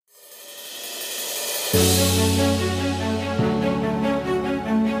Hey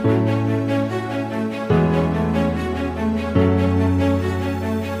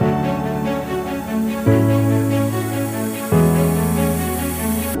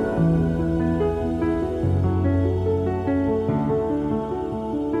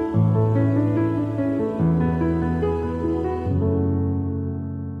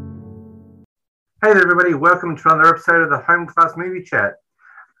there, everybody. Welcome to another episode of the Home Class Movie Chat.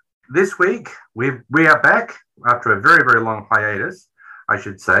 This week, we are back after a very, very long hiatus, I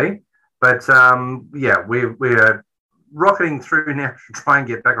should say. But we are rocketing through now to try and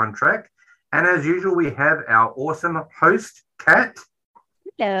get back on track. And as usual, we have our awesome host, Kat.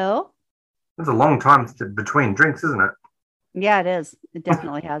 Hello. It's a long time between drinks, isn't it? Yeah, it is. It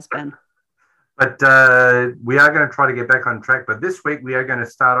definitely has been. But we are going to try to get back on track. But this week, we are going to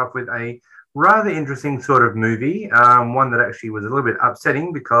start off with a rather interesting sort of movie, one that actually was a little bit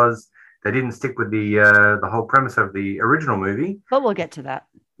upsetting because they didn't stick with the whole premise of the original movie. But we'll get to that.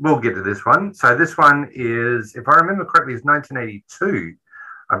 We'll get to this one. So this one is, if I remember correctly, is 1982.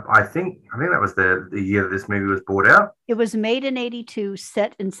 I think that was the year that this movie was brought out. It was made in 82,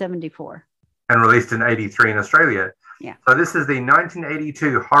 set in 74. And released in 83 in Australia. Yeah. So this is the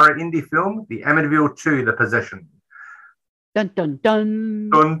 1982 horror indie film, The Amityville II, The Possession. Dun, dun, dun.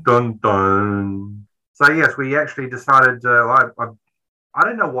 Dun, dun, dun. So, yes, we actually decided, I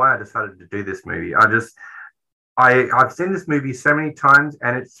don't know why I decided to do this movie. I've seen this movie so many times,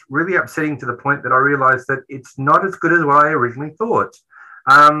 and it's really upsetting to the point that I realized that it's not as good as what I originally thought.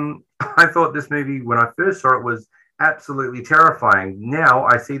 I thought this movie, when I first saw it, was absolutely terrifying. Now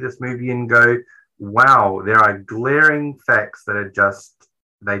I see this movie and go, wow, there are glaring facts that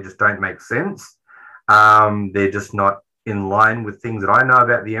they just don't make sense. They're just not in line with things that I know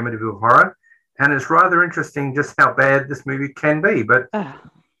about the Amityville horror, and it's rather interesting just how bad this movie can be. But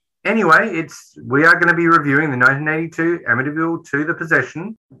anyway, we are going to be reviewing the 1982 Amityville II, The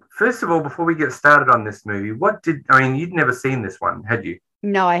Possession. First of all, before we get started on this movie, you'd never seen this one, had you?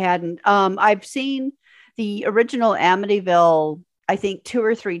 No, I hadn't. I've seen the original Amityville, I think 2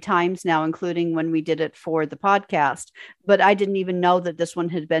 or 3 times now, including when we did it for the podcast, but I didn't even know that this one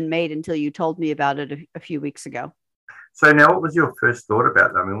had been made until you told me about it a few weeks ago. So now, what was your first thought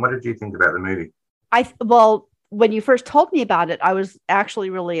about them? I mean, what did you think about the movie? When you first told me about it, I was actually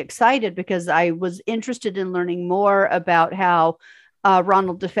really excited because I was interested in learning more about how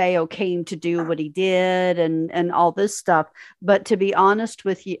Ronald DeFeo came to do what he did and all this stuff. But to be honest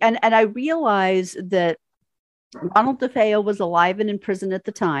with you, and I realized that Ronald DeFeo was alive and in prison at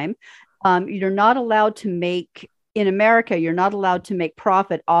the time. You're not allowed to make in America, you're not allowed to make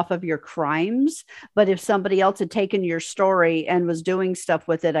profit off of your crimes. But if somebody else had taken your story and was doing stuff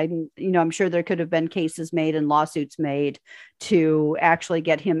with it, I'm sure there could have been cases made and lawsuits made to actually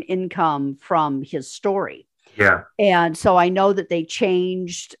get him income from his story. Yeah. And so I know that they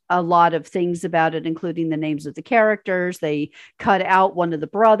changed a lot of things about it, including the names of the characters. They cut out one of the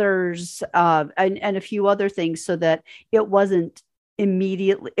brothers and a few other things so that it wasn't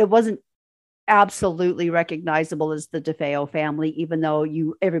absolutely recognizable as the DeFeo family, even though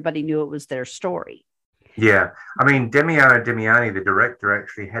everybody knew it was their story. Yeah. I mean, Damiani, the director,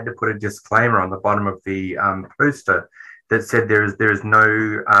 actually had to put a disclaimer on the bottom of the poster that said there is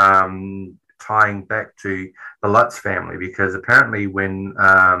no tying back to the Lutz family, because apparently when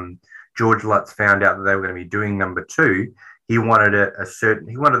George Lutz found out that they were going to be doing number 2, he wanted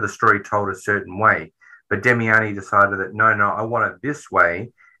the story told a certain way. But Damiani decided that no, I want it this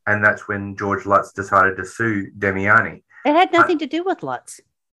way. And that's when George Lutz decided to sue Damiani. It had nothing to do with Lutz.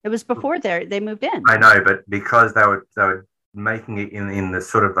 It was before they moved in. I know, but because they were making it in the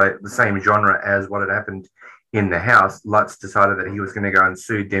sort of the same genre as what had happened in the house, Lutz decided that he was going to go and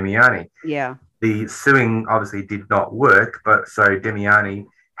sue Damiani. Yeah. The suing obviously did not work, but so Damiani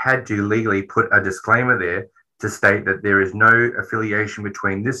had to legally put a disclaimer there to state that there is no affiliation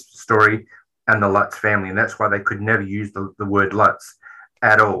between this story and the Lutz family, and that's why they could never use the word Lutz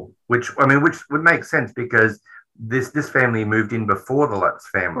at all, which would make sense because this family moved in before the Lutz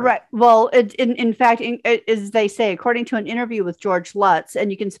family. Right. Well, in fact, as they say, according to an interview with George Lutz, and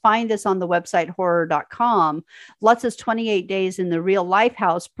you can find this on the website horror.com, Lutz's 28 Days in the Real Life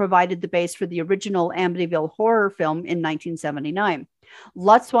House provided the base for the original Amityville horror film in 1979.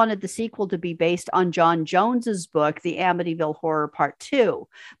 Lutz wanted the sequel to be based on John Jones's book, The Amityville Horror Part 2,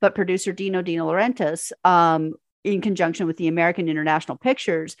 but producer Dino De Laurentiis, in conjunction with the American International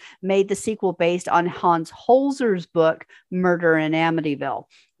Pictures, made the sequel based on Hans Holzer's book, Murder in Amityville.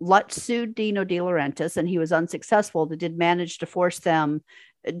 Lutz sued Dino De Laurentiis, and he was unsuccessful, but did manage to force them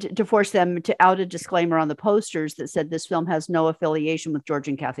to out a disclaimer on the posters that said this film has no affiliation with George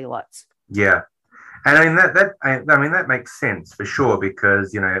and Kathy Lutz. Yeah. And I mean that makes sense for sure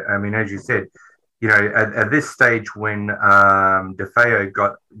because I mean as you said, at this stage when DeFeo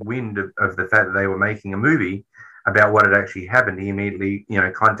got wind of the fact that they were making a movie about what had actually happened, he immediately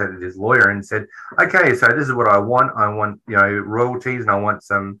contacted his lawyer and said, "Okay, so this is what I want. I want royalties and I want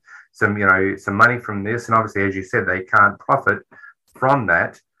some money from this." And obviously, as you said, they can't profit from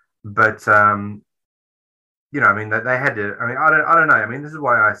that, but I mean that they had to. I mean, I don't know. I mean, this is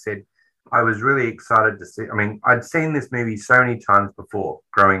why I said I was really excited to see. I mean, I'd seen this movie so many times before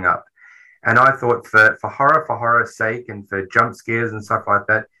growing up, and I thought for horror's sake and for jump scares and stuff like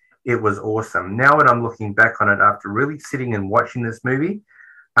that, it was awesome. Now when I'm looking back on it after really sitting and watching this movie,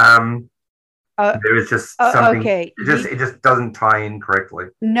 there is just something. Okay. It just doesn't tie in correctly.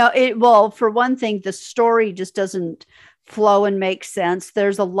 No, well, for one thing, the story just doesn't flow and make sense.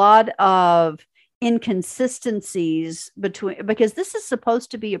 There's a lot of inconsistencies because this is supposed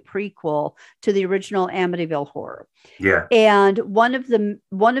to be a prequel to the original Amityville Horror. Yeah. And one of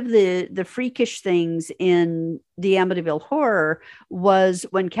the freakish things in the Amityville Horror was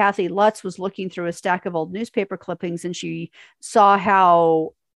when Kathy Lutz was looking through a stack of old newspaper clippings and she saw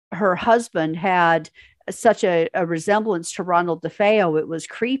how her husband had such a resemblance to Ronald DeFeo. It was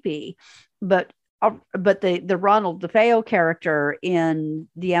creepy, but the Ronald DeFeo character in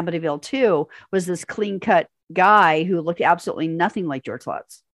the Amityville II was this clean-cut guy who looked absolutely nothing like George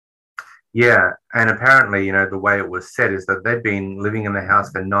Lutz. Yeah, and apparently, the way it was said is that they'd been living in the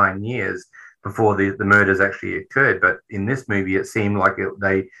house for 9 years before the murders actually occurred. But in this movie, it seemed like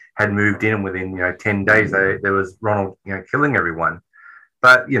they had moved in within 10 days. There was Ronald killing everyone.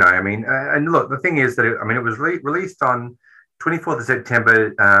 But I mean, and look, the thing is that it was released on 24th of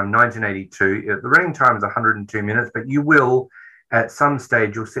September, 1982. The running time is 102 minutes, but you will, at some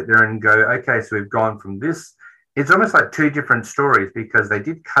stage, you'll sit there and go, okay, so we've gone from this. It's almost like two different stories because they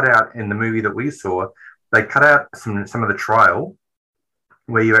did cut out in the movie that we saw, they cut out some of the trial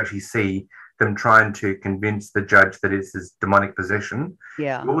where you actually see them trying to convince the judge that it's this demonic possession.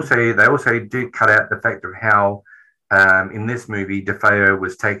 Yeah. They also do cut out the fact of how in this movie, DeFeo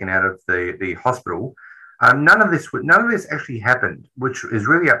was taken out of the hospital. None of this actually happened, which is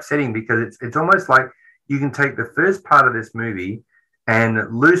really upsetting because it's almost like you can take the first part of this movie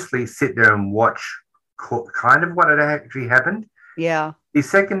and loosely sit there and watch kind of what had actually happened. Yeah. The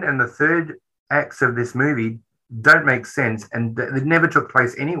second and the third acts of this movie don't make sense, and they never took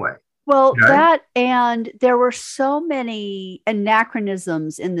place anyway. Well, that, and there were so many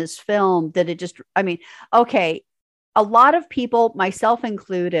anachronisms in this film that okay, a lot of people, myself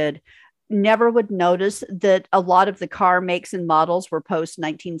included, never would notice that a lot of the car makes and models were post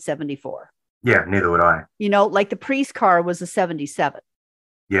 1974. Yeah, neither would I. Like the Priest car was a 77.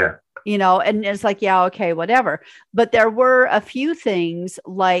 Yeah. And it's like, yeah, okay, whatever. But there were a few things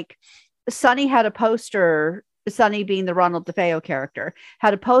like Sonny had a poster, Sonny being the Ronald DeFeo character,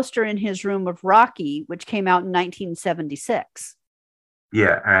 had a poster in his room of Rocky, which came out in 1976.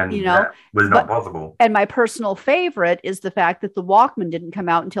 Yeah, and that was not possible. And my personal favorite is the fact that the Walkman didn't come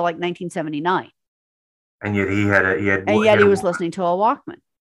out until like 1979. And yet he was listening to a Walkman.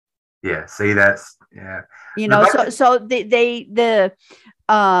 Yeah, see, that's So the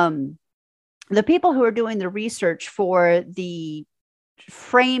people who are doing the research for the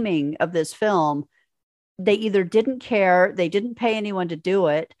framing of this film, they either didn't care, they didn't pay anyone to do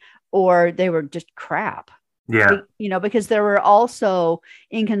it, or they were just crap. Yeah. Because there were also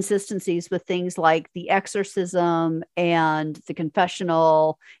inconsistencies with things like the exorcism and the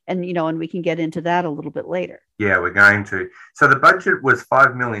confessional, and and we can get into that a little bit later. Yeah, we're going to. So the budget was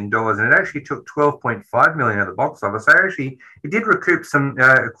 $5 million, and it actually took $12.5 million at the box office. So actually, it did recoup some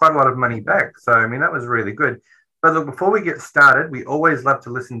quite a lot of money back. So I mean, that was really good. But look, before we get started, we always love to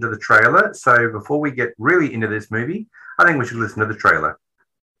listen to the trailer. So before we get really into this movie, I think we should listen to the trailer.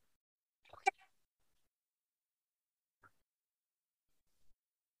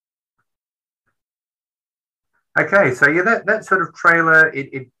 Okay, so yeah, that sort of trailer,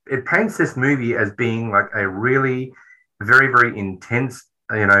 it paints this movie as being like a really very, very intense,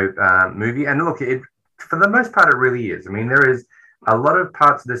 movie. And look, for the most part, it really is. I mean, there is a lot of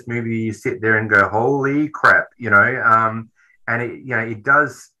parts of this movie you sit there and go, holy crap, and it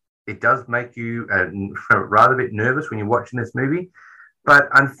does make you rather a bit nervous when you're watching this movie. But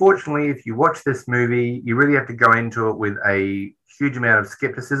unfortunately, if you watch this movie, you really have to go into it with a huge amount of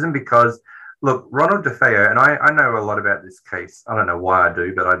skepticism because, look, Ronald DeFeo, and I know a lot about this case. I don't know why I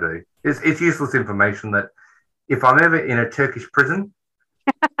do, but I do. It's useless information that if I'm ever in a Turkish prison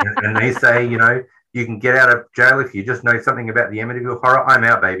and they say, you can get out of jail if you just know something about the Amityville Horror, I'm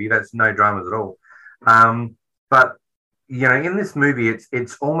out, baby. That's no dramas at all. But, in this movie,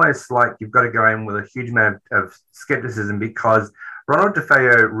 it's almost like you've got to go in with a huge amount of skepticism, because Ronald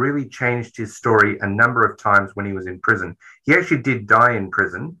DeFeo really changed his story a number of times when he was in prison. He actually did die in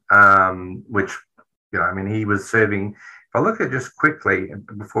prison, which, he was serving. If I look at just quickly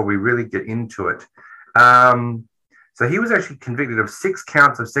before we really get into it, so he was actually convicted of 6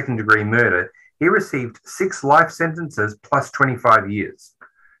 counts of second-degree murder. He received 6 life sentences plus 25 years.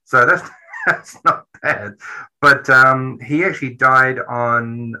 So that's not bad. But he actually died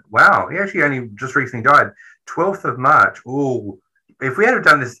on, he actually only just recently died, 12th of March. Oh, if we had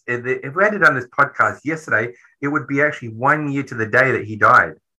done this podcast yesterday, it would be actually 1 year to the day that he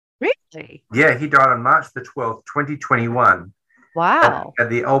died. Really? Yeah, he died on March the 12th, 2021. Wow. At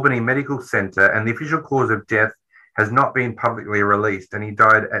the Albany Medical Center, and the official cause of death has not been publicly released, and he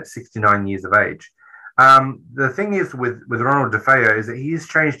died at 69 years of age. The thing is with Ronald DeFeo is that he's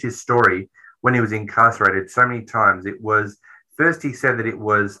changed his story when he was incarcerated so many times. It was, first he said that it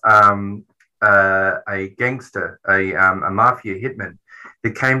was a gangster, a mafia hitman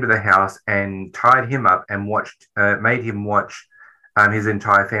that came to the house and tied him up and made him watch his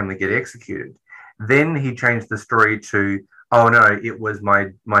entire family get executed. Then he changed the story to, oh no, it was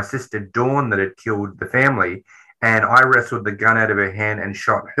my sister Dawn that had killed the family, and I wrestled the gun out of her hand and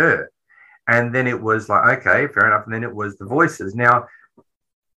shot her. And then it was like, okay, fair enough. And then it was the voices. Now,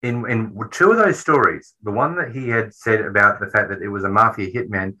 in 2 of those stories, the one that he had said about the fact that it was a mafia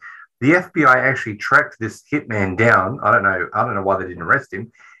hitman, the FBI actually tracked this hitman down. I don't know why they didn't arrest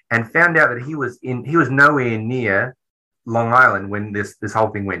him, and found out that he was nowhere near Long Island when this whole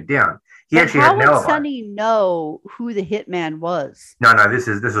thing went down. He But actually how had an would alibi. Sonny know who the hitman was? No, this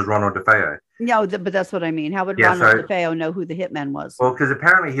is Ronald DeFeo. No, but that's what I mean. How would Ronald DeFeo know who the hitman was? Well, because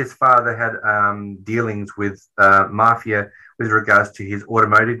apparently his father had dealings with mafia with regards to his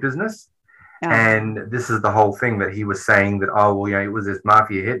automotive business. Oh. And this is the whole thing that he was saying that, it was this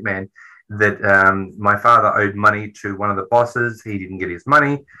mafia hitman that my father owed money to one of the bosses. He didn't get his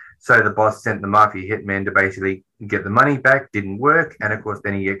money. So the boss sent the mafia hitman to basically get the money back. Didn't work. And of course,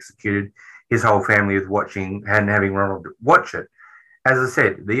 then he executed his whole family with watching and having Ronald watch it. As I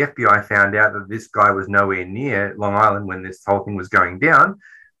said, the FBI found out that this guy was nowhere near Long Island when this whole thing was going down.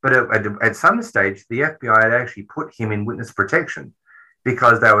 But at some stage, the FBI had actually put him in witness protection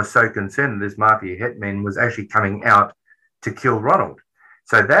because they were so concerned that this mafia hitman was actually coming out to kill Ronald.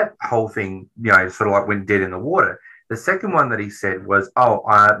 So that whole thing, sort of like went dead in the water. The second one that he said was,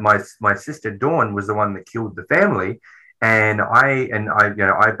 my sister Dawn was the one that killed the family, and I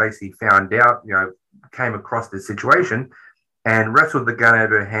basically found out, came across this situation and wrestled the gun out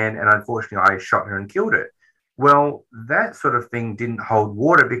of her hand, and unfortunately I shot her and killed her. Well, that sort of thing didn't hold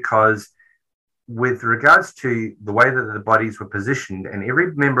water, because with regards to the way that the bodies were positioned, and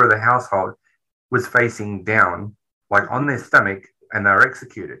every member of the household was facing down, like on their stomach, and they were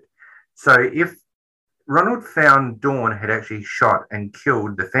executed. So if Ronald found Dawn had actually shot and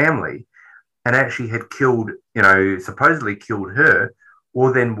killed the family, and actually had killed, supposedly killed her,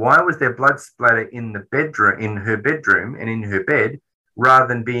 well, then why was there blood splatter in the bedroom, in her bedroom and in her bed, rather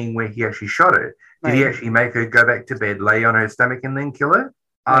than being where he actually shot her? Did he actually make her go back to bed, lay on her stomach, and then kill her?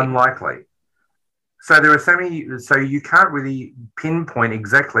 Right. Unlikely. So there are so many, so you can't really pinpoint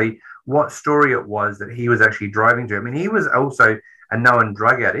exactly what story it was that he was actually driving to. I mean, he was also a known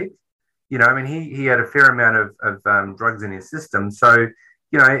drug addict. He had a fair amount of drugs in his system. So,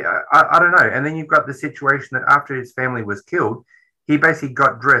 I don't know. And then you've got the situation that after his family was killed, he basically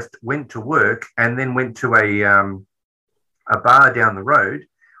got dressed, went to work, and then went to a bar down the road.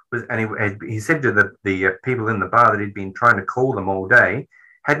 And he said to the people in the bar that he'd been trying to call them all day,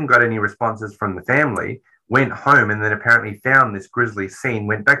 hadn't got any responses from the family, went home, and then apparently found this grisly scene,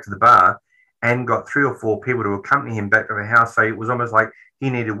 went back to the bar, and got 3 or 4 people to accompany him back to the house. So it was almost like he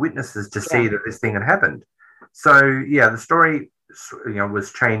needed witnesses to see that this thing had happened. So, the story,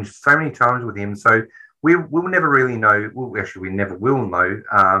 was changed so many times with him. So we'll never really know. Well, actually, we never will know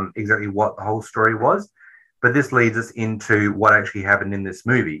exactly what the whole story was. But this leads us into what actually happened in this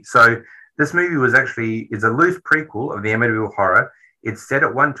movie. So this movie is a loose prequel of the Amityville Horror. It's set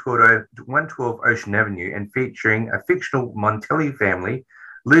at 112 Ocean Avenue and featuring a fictional Montelli family,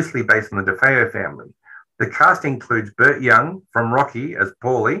 loosely based on the DeFeo family. The cast includes Burt Young from Rocky as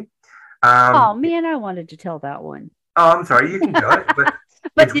Paulie. Oh man, I wanted to tell that one. Oh, I'm sorry, you can tell it.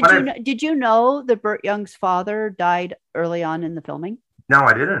 But did you know that Burt Young's father died early on in the filming? No,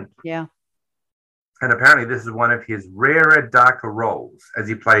 I didn't. Yeah. And apparently this is one of his rarer, darker roles as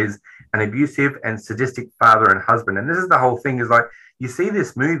he plays an abusive and sadistic father and husband. And this is the whole thing, is like, you see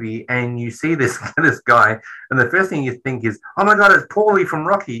this movie and you see this this guy, and the first thing you think is, oh my God, it's Paulie from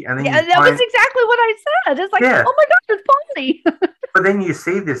Rocky. And then that was exactly what I said. It's like, oh my God, it's Paulie. But then you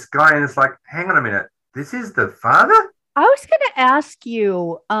see this guy and it's like, hang on a minute, this is the father? I was going to ask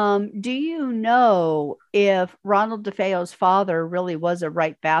you, do you know if Ronald DeFeo's father really was a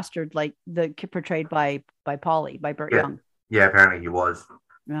right bastard, like portrayed by Paulie, by Burt Young? Yeah, apparently he was.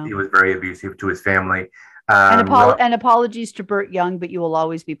 Yeah. He was very abusive to his family. And apologies to Burt Young, but you will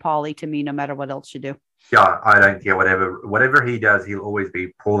always be Paulie to me, no matter what else you do. Yeah, I don't care. Whatever he does, he'll always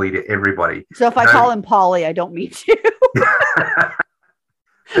be Paulie to everybody. So if I call him Paulie, I don't mean to.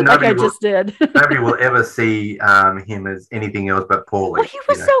 Like I just did. Nobody will ever see him as anything else but Paulie. Well, he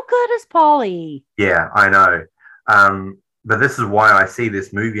was so good as Paulie. Yeah, I know. But this is why I see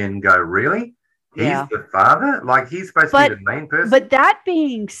this movie and go, really? He's the father? Like, he's supposed to be the main person? But that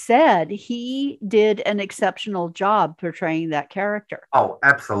being said, he did an exceptional job portraying that character. Oh,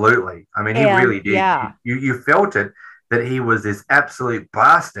 absolutely. I mean, he really did. Yeah. You felt it, that he was this absolute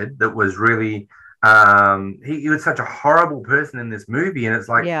bastard that was really... he was such a horrible person in this movie, and it's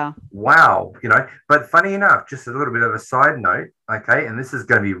like, wow, But funny enough, just a little bit of a side note, okay, and this is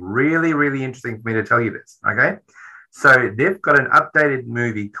going to be really, really interesting for me to tell you this, okay? So they've got an updated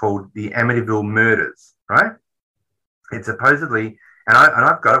movie called The Amityville Murders, right? It's supposedly, and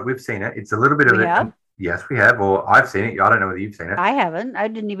I've got it, we've seen it. It's a little bit of a... Yes, we have, or I've seen it. I don't know whether you've seen it. I haven't. I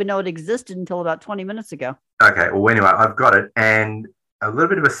didn't even know it existed until about 20 minutes ago. Okay, well, anyway, I've got it, and a little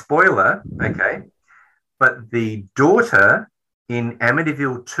bit of a spoiler, okay? But the daughter in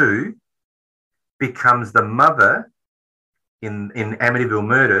Amityville II becomes the mother in Amityville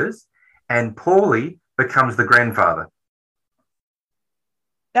Murders, and Paulie becomes the grandfather.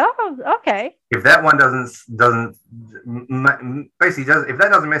 Oh, okay. If that one doesn't if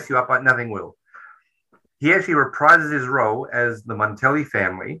that doesn't mess you up, like nothing will. He actually reprises his role as the Montelli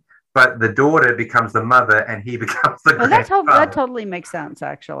family, but the daughter becomes the mother, and he becomes the grandfather. That totally makes sense,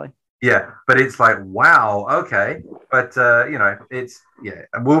 actually. Yeah, but it's like, wow, okay. But, it's,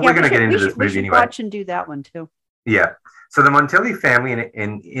 we're going to get into this movie anyway. We should watch and do that one, too. Yeah. So the Montelli family,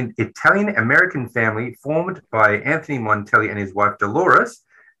 an Italian-American family formed by Anthony Montelli and his wife Dolores,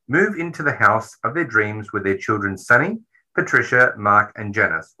 move into the house of their dreams with their children Sonny, Patricia, Mark, and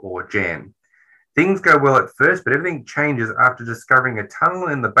Janice, or Jan. Things go well at first, but everything changes after discovering a tunnel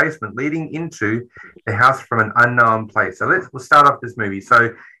in the basement leading into the house from an unknown place. So we'll start off this movie.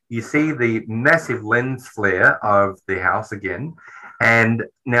 So you see the massive lens flare of the house again. And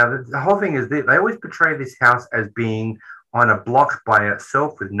now the whole thing is that they always portray this house as being on a block by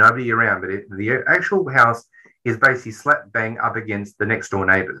itself with nobody around. But the actual house is basically slap bang up against the next door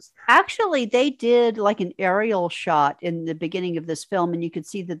neighbors. Actually, they did like an aerial shot in the beginning of this film, and you could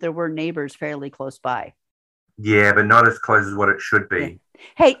see that there were neighbors fairly close by. Yeah, but not as close as what it should be.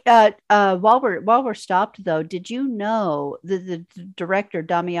 Hey, while we're stopped though, did you know that the director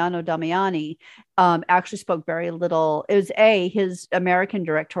Damiano Damiani actually spoke very little? It was his American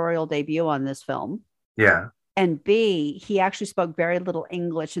directorial debut on this film. Yeah. And B, he actually spoke very little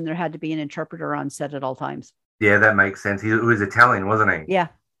English, and there had to be an interpreter on set at all times. Yeah, that makes sense. He was Italian, wasn't he? Yeah.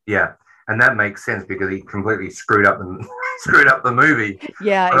 Yeah. And that makes sense because he completely screwed up the movie.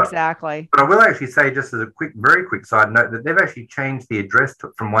 Yeah, exactly. But I will actually say, just as a very quick side note, that they've actually changed the address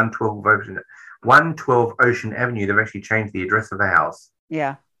from 112 Ocean Avenue. They've actually changed the address of the house.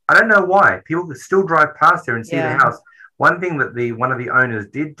 Yeah. I don't know why. People could still drive past there and see the house. One thing that one of the owners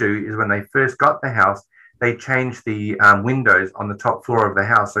did do is when they first got the house, they changed the windows on the top floor of the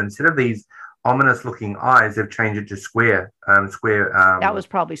house. So instead of these ominous looking eyes, they've changed it to square. That was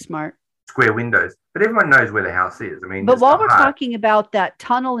probably smart. Square windows, but everyone knows where the house is. I mean, but while we're talking about that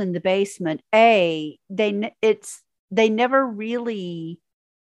tunnel in the basement, they never really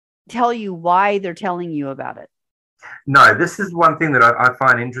tell you why they're telling you about it. No, this is one thing that I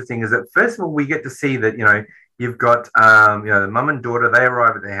find interesting, is that first of all, we get to see that, you've got, the mum and daughter, they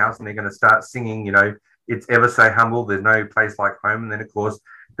arrive at the house and they're going to start singing, it's ever so humble, there's no place like home. And then of course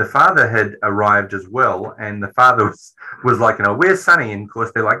the father had arrived as well, and the father was like, where's Sonny? And of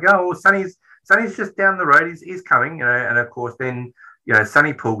course they're like, oh, well, Sonny's just down the road, he's coming, and of course then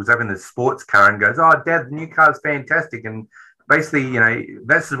Sonny pulls up in the sports car and goes, oh Dad, the new car's fantastic. And basically,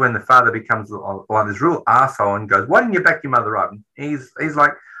 this is when the father becomes like this real arsehole and goes, why didn't you back your mother up? And he's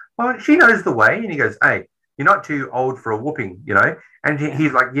like, well, she knows the way. And he goes, hey, you're not too old for a whooping, And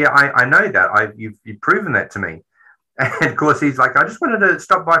he's like, yeah, I know that. You've proven that to me. And of course, he's like, I just wanted to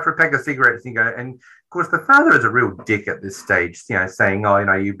stop by for a pack of cigarettes. And of course, the father is a real dick at this stage, saying,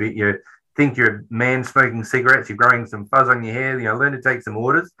 oh, you beat your think you're a man smoking cigarettes, you're growing some fuzz on your hair, learn to take some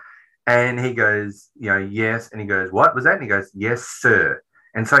orders. And he goes, yes. And he goes, what was that? And he goes, yes, sir.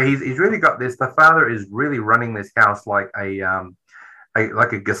 And so he's really got this. The father is really running this house like a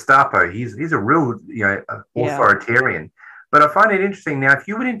Gestapo. He's a real authoritarian. But I find it interesting now. If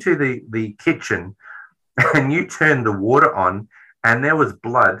you went into the kitchen and you turned the water on, and there was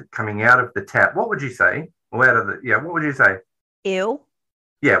blood coming out of the tap, what would you say? Or out of what would you say? Ew.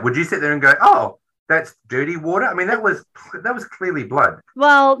 Yeah. Would you sit there and go, oh, that's dirty water? I mean, that was clearly blood.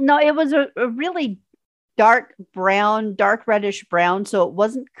 Well, no, it was a really dark reddish brown. So it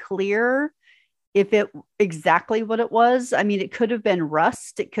wasn't clear if it exactly what it was. I mean, it could have been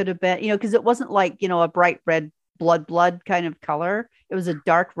rust. It could have been, because it wasn't like, a bright red blood kind of color. It was a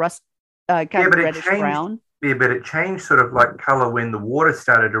dark rust kind of reddish brown. Yeah, but it changed sort of like color when the water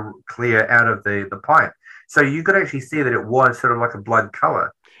started to clear out of the pipe. So you could actually see that it was sort of like a blood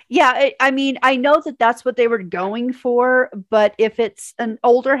color. Yeah, I mean, I know that that's what they were going for, but if it's an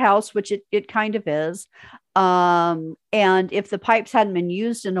older house, which it kind of is, and if the pipes hadn't been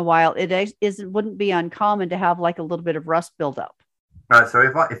used in a while, it wouldn't be uncommon to have like a little bit of rust buildup. Right. So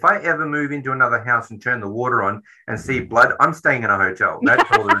if I ever move into another house and turn the water on and see blood, I'm staying in a hotel. That's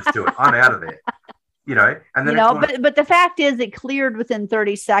all there is to it. I'm out of there. And then but the fact is, it cleared within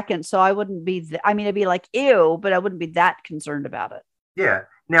 30 seconds. So I wouldn't be. It'd be like ew, but I wouldn't be that concerned about it. Yeah.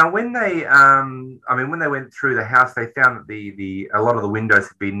 Now, when they, when they went through the house, they found that a lot of the windows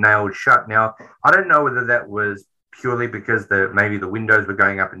had been nailed shut. Now, I don't know whether that was purely because maybe the windows were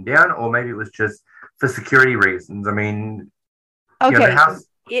going up and down, or maybe it was just for security reasons. I mean, okay. The house.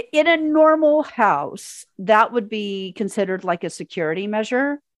 In a normal house, that would be considered like a security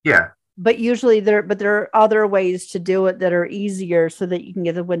measure. Yeah. But usually there are other ways to do it that are easier so that you can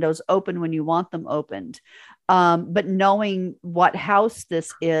get the windows open when you want them opened. But knowing what house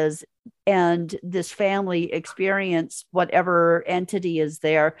this is and this family experience, whatever entity is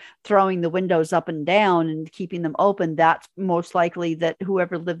there, throwing the windows up and down and keeping them open, that's most likely that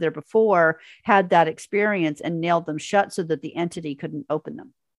whoever lived there before had that experience and nailed them shut so that the entity couldn't open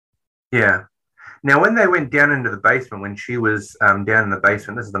them. Yeah. Now, when they went down into the basement, when she was down in the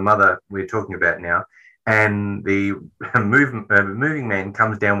basement, this is the mother we're talking about now, and the moving man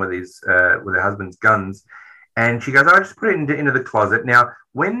comes down with her husband's guns, and she goes, "I just put it into the closet." Now,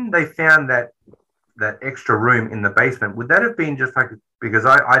 when they found that extra room in the basement, would that have been just like, because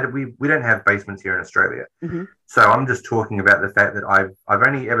we don't have basements here in Australia, so I'm just talking about the fact that I've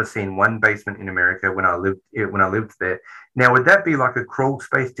only ever seen one basement in America when I lived there. Now, would that be like a crawl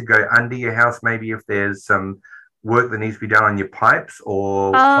space to go under your house, maybe if there's some work that needs to be done on your pipes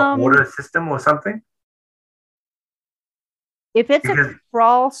or hot water system or something? If it's a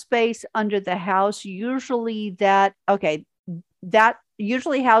crawl space under the house, usually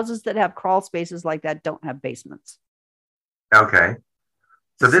usually houses that have crawl spaces like that don't have basements. Okay.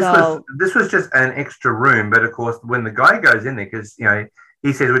 So this was just an extra room, but of course, when the guy goes in there, because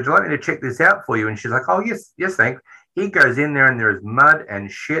he says, "Would you like me to check this out for you?" And she's like, "Oh, yes, thanks." He goes in there, and there is mud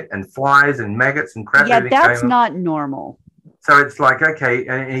and shit and flies and maggots and crap. Yeah, that's not normal. So it's like, okay,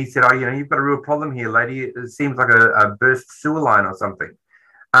 and he said, "Oh, you've got a real problem here, lady. It seems like a burst sewer line or something."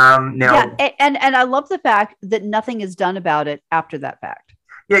 Now, yeah, and I love the fact that nothing is done about it after that fact.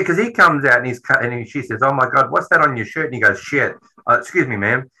 Yeah, because he comes out and she says, "Oh my God, what's that on your shirt?" And he goes, "Shit, excuse me,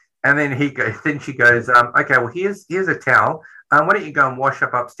 ma'am." And then she goes, "Okay, well here's a towel. Why don't you go and wash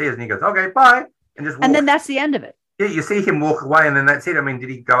up upstairs?" And he goes, "Okay, bye," and just walks. And then that's the end of it. Yeah, you see him walk away, and then that's it. I mean, did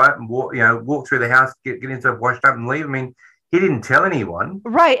he go out and walk through the house, get himself washed up, and leave? I mean, he didn't tell anyone,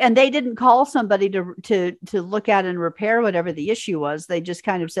 right? And they didn't call somebody to look at and repair whatever the issue was. They just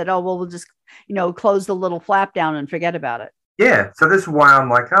kind of said, "Oh, well, we'll just close the little flap down and forget about it." Yeah, so this is why I'm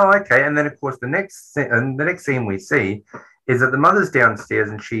like, oh, okay. And then of course the next scene we see is that the mother's downstairs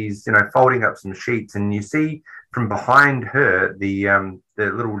and she's folding up some sheets, and you see from behind her the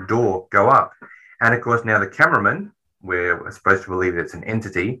little door go up, and of course now the cameraman, we're supposed to believe it's an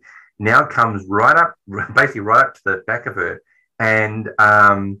entity, now comes basically right up to the back of her, and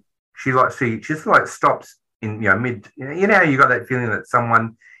she just stops in mid. How you got that feeling that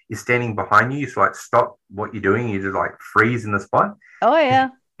someone is standing behind you, you just stop what you're doing, you just freeze in the spot. Oh yeah.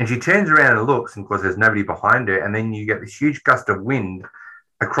 And she turns around and looks, and of course there's nobody behind her, and then you get this huge gust of wind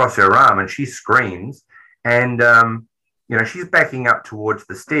across her arm, and she screams, and she's backing up towards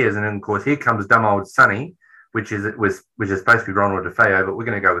the stairs, and then of course here comes dumb old Sonny, which is supposed to be Ronald DeFeo, but we're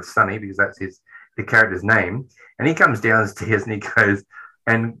going to go with Sonny because that's the character's name. And he comes downstairs and he goes,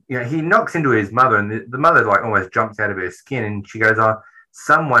 and he knocks into his mother, and the mother almost jumps out of her skin, and she goes, "Oh,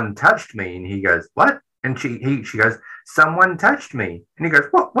 someone touched me." And he goes, "What?" And she goes, someone touched me. And he goes,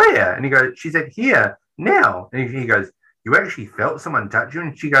 what, where? And he goes, she said, here, now. And he goes, you actually felt someone touch you?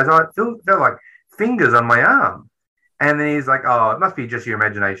 And she goes, oh, it felt like fingers on my arm. And then he's like, oh, it must be just your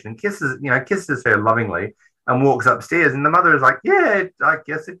imagination. And kisses her lovingly and walks upstairs. And the mother is like, yeah, I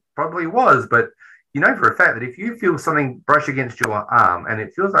guess it probably was. But you know for a fact that if you feel something brush against your arm and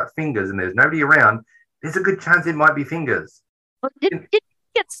it feels like fingers and there's nobody around, there's a good chance it might be fingers. Did you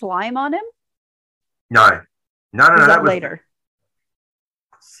get slime on him? No. That was later.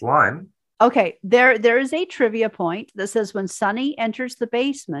 Slime. Okay, there is a trivia point that says when Sonny enters the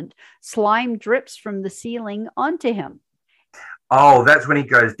basement, slime drips from the ceiling onto him. Oh, that's when he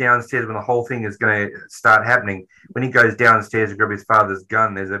goes downstairs when the whole thing is going to start happening. When he goes downstairs to grab his father's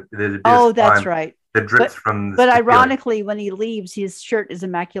gun, there's a bit of that's right. That drips from. But ironically, when he leaves, his shirt is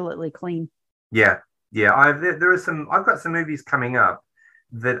immaculately clean. Yeah. I've got some movies coming up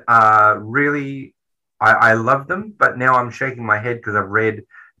that are really. I love them, but now I'm shaking my head because I've read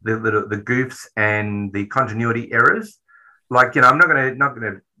the goofs and the continuity errors. Like, I'm not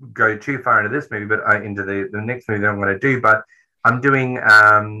gonna go too far into this movie, but into the next movie that I'm going to do. But I'm doing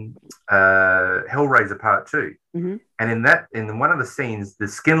Hellraiser Part 2, and in one of the scenes, the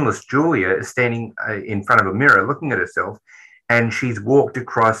skinless Julia is standing in front of a mirror, looking at herself, and she's walked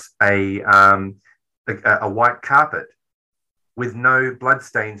across a white carpet with no blood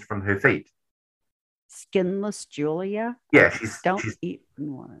stains from her feet. Skinless Julia? Yeah, she's eat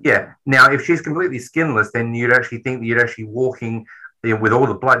one. Yeah. Now, if she's completely skinless, then you'd actually think that you'd actually walking with all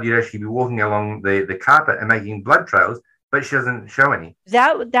the blood, you'd actually be walking along the carpet and making blood trails, but she doesn't show any.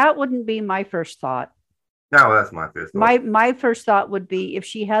 That wouldn't be my first thought. No, that's my first thought. My first thought would be if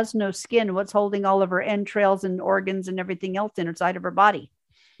she has no skin, what's holding all of her entrails and organs and everything else inside of her body?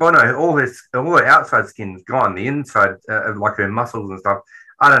 Well, no, all the outside skin's gone. The inside, like her muscles and stuff.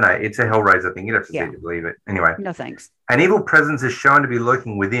 I don't know. It's a Hellraiser thing. You'd have to see to believe it. Anyway. No thanks. An evil presence is shown to be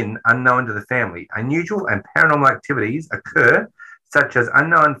lurking within, unknown to the family. Unusual and paranormal activities occur, such as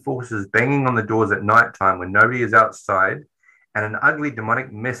unknown forces banging on the doors at nighttime when nobody is outside, and an ugly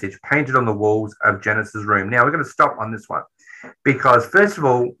demonic message painted on the walls of Janice's room. Now, we're going to stop on this one because, first of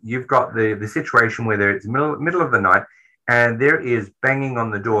all, you've got the situation where it's middle of the night and there is banging on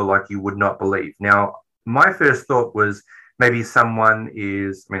the door like you would not believe. Now, my first thought was, maybe someone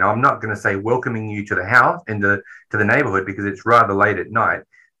is, I'm not going to say welcoming you to the house and to the neighborhood because it's rather late at night.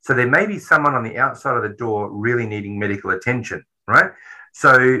 So there may be someone on the outside of the door really needing medical attention, right?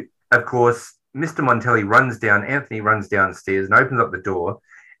 So, of course, Mr. Montelli Anthony runs downstairs and opens up the door,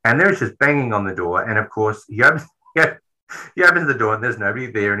 and there's just banging on the door. And, of course, he opens the door and there's nobody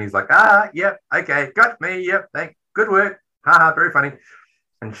there. And he's like, yep, okay, got me, yep, good work, haha, very funny.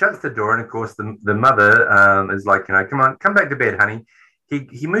 And shuts the door, and of course the mother is like, come back to bed, honey.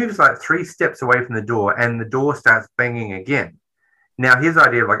 He moves like 3 steps away from the door, and the door starts banging again. Now his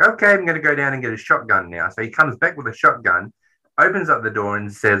idea of like, okay, I'm going to go down and get a shotgun now. So he comes back with a shotgun, opens up the door,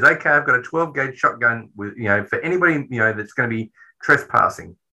 and says, okay, I've got a 12-gauge shotgun with for anybody that's going to be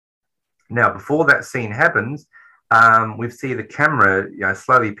trespassing. Now before that scene happens, we see the camera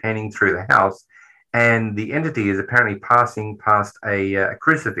slowly panning through the house. And the entity is apparently passing past a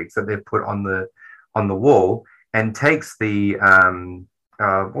crucifix that they've put on the wall, and takes the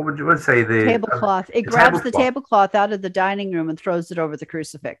what would you say, the tablecloth. It grabs the tablecloth out of the dining room and throws it over the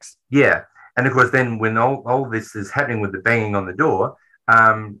crucifix. Yeah, and of course, then when all this is happening with the banging on the door,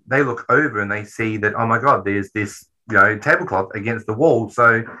 they look over and they see that, oh my God, there's this tablecloth against the wall.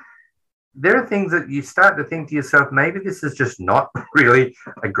 So there are things that you start to think to yourself, maybe this is just not really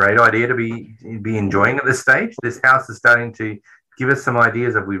a great idea to be enjoying at this stage. This house is starting to give us some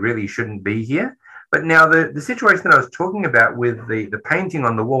ideas of we really shouldn't be here. But now the situation that I was talking about with the painting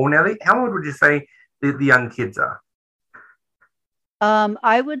on the wall, now how old would you say the young kids are?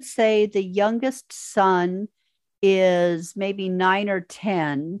 I would say the youngest son is maybe 9 or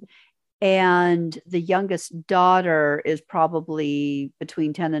 10. And the youngest daughter is probably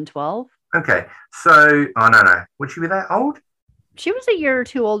between 10 and 12. Okay. So, no. Would she be that old? She was a year or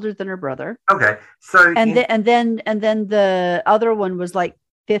two older than her brother. Okay. So then the other one was like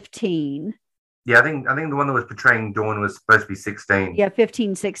 15. Yeah, I think the one that was portraying Dawn was supposed to be 16. Yeah,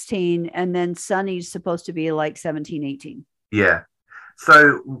 15, 16. And then Sonny's supposed to be like 17, 18. Yeah.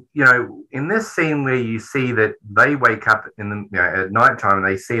 So, in this scene where you see that they wake up at nighttime and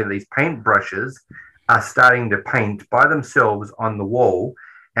they see that these paintbrushes are starting to paint by themselves on the wall,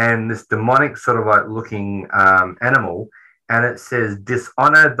 and this demonic sort of like looking animal, and it says,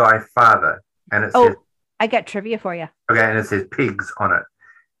 "Dishonor thy father." And it says, I got trivia for you. Okay, and it says pigs on it.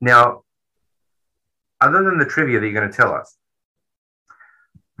 Now, other than the trivia that you're going to tell us,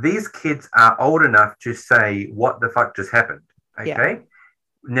 these kids are old enough to say, what the fuck just happened? Okay. Yeah.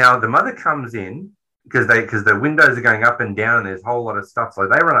 Now the mother comes in because the windows are going up and down and there's a whole lot of stuff. So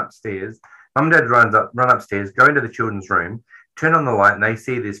they run upstairs. Mum and Dad run upstairs, go into the children's room, turn on the light, and they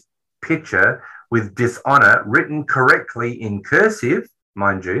see this picture with dishonor written correctly in cursive,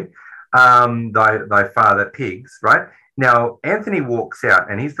 mind you, thy father pigs, right? Now, Anthony walks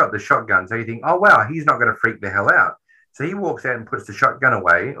out and he's got the shotgun. So you think, oh, wow, he's not going to freak the hell out. So he walks out and puts the shotgun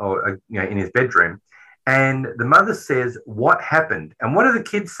away or in his bedroom. And the mother says, what happened? And what do the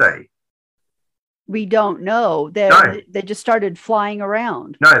kids say? We don't know. They just started flying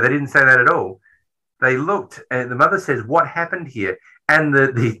around. No, they didn't say that at all. They looked, and the mother says, what happened here? And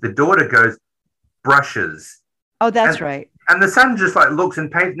the daughter goes, brushes. Oh, that's right. And the son just like looks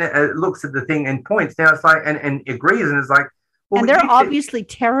and looks at the thing and points. Now it's like, and agrees, and it's like, well, and they're obviously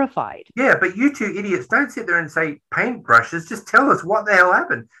terrified. Yeah, but you two idiots don't sit there and say paintbrushes. Just tell us what the hell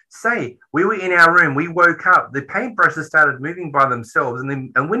happened. Say, we were in our room, we woke up, the paintbrushes started moving by themselves,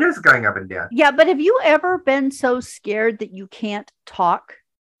 and windows are going up and down. Yeah, but have you ever been so scared that you can't talk?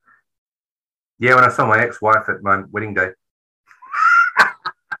 Yeah, when I saw my ex-wife at my wedding day.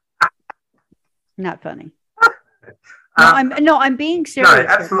 Not funny. I'm being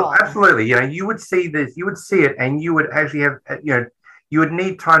serious. No, absolutely. You know, you would see this, you would see it, and you would actually have, you would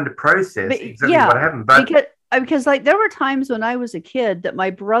need time to process exactly what happened. But because like there were times when I was a kid that my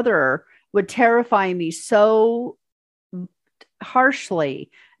brother would terrify me so harshly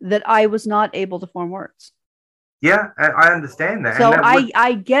that I was not able to form words. Yeah, I understand that. So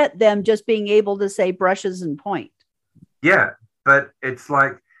I get them just being able to say brushes and point. Yeah, but it's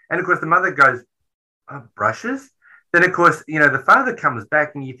like, and of course the mother goes, oh, brushes? Then, of course, the father comes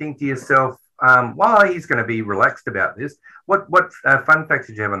back and you think to yourself, well, he's going to be relaxed about this. What fun facts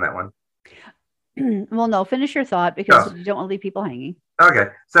did you have on that one? Well, no, finish your thought because you don't want to leave people hanging. Okay.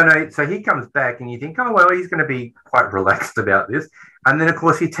 So he comes back and you think, oh, well, he's going to be quite relaxed about this. And then, of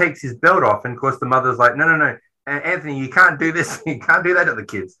course, he takes his belt off. And, of course, the mother's like, no, Anthony, you can't do this. You can't do that to the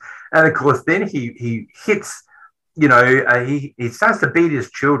kids. And, of course, then he hits... he starts to beat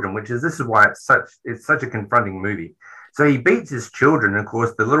his children, this is why it's such a confronting movie. So he beats his children, and of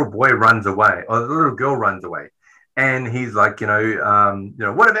course the little boy runs away, or the little girl runs away, and he's like,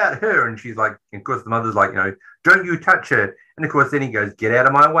 what about her? And she's like, of course the mother's like, don't you touch her. And of course then he goes, get out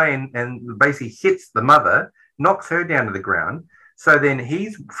of my way, and basically hits the mother, knocks her down to the ground. So then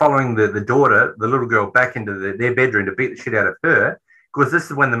he's following the daughter, the little girl, back into their bedroom to beat the shit out of her. Because this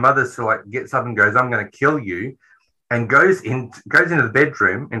is when the mother sort of gets up and goes, I'm going to kill you. And goes into the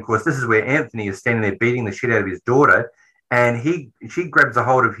bedroom, and of course, this is where Anthony is standing there beating the shit out of his daughter, and she grabs a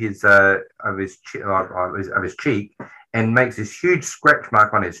hold of his cheek and makes this huge scratch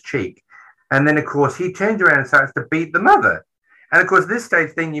mark on his cheek, and then of course he turns around and starts to beat the mother, and of course this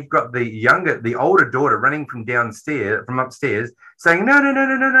stage then you've got the older daughter running from upstairs, saying no,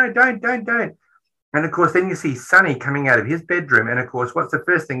 don't. And of course then you see Sonny coming out of his bedroom, and of course what's the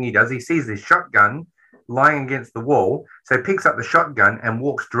first thing he does? He sees this shotgun lying against the wall, so he picks up the shotgun and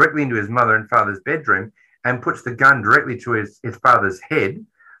walks directly into his mother and father's bedroom and puts the gun directly to his father's head,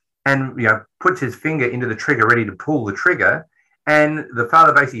 and puts his finger into the trigger ready to pull the trigger, and the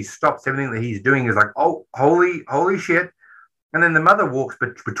father basically stops everything that he's doing, is like, oh, holy shit. And then the mother walks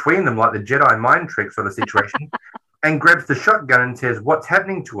between them like the Jedi mind trick sort of situation and grabs the shotgun and says, what's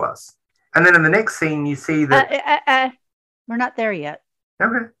happening to us? And then in the next scene you see that we're not there yet.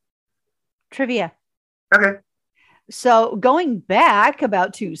 Okay. Trivia. Okay. So going back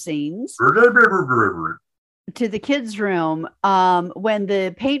about 2 scenes to the kids' room, when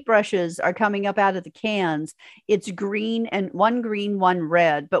the paintbrushes are coming up out of the cans, it's green, one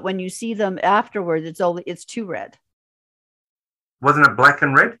red. But when you see them afterwards, it's 2 red. Wasn't it black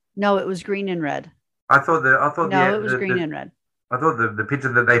and red? No, it was green and red. It was green and red. I thought the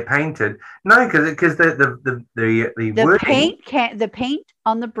picture that they painted. No, because the paint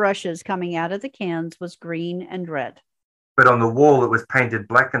on the brushes coming out of the cans was green and red. But on the wall it was painted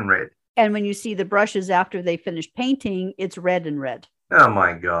black and red. And when you see the brushes after they finished painting, it's red and red. Oh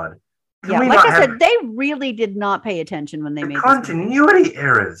my God. Said, they really did not pay attention when they made continuity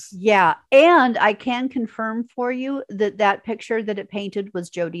errors. Yeah, and I can confirm for you that picture that it painted was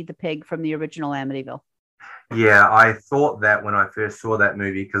Jody the pig from the original Amityville. Yeah, I thought that when I first saw that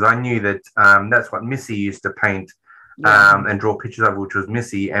movie, because I knew that that's what Missy used to paint and draw pictures of, which was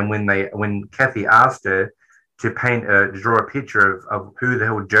Missy. And when Kathy asked her to draw a picture of who the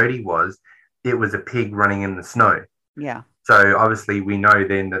hell Jody was, it was a pig running in the snow. Yeah. So obviously we know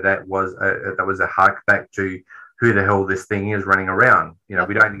then that was a hark back to who the hell this thing is running around. We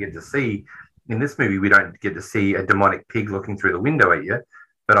don't get to see in this movie. We don't get to see a demonic pig looking through the window at you.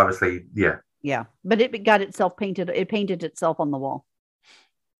 But obviously, yeah. Yeah, but it got itself painted. It painted itself on the wall.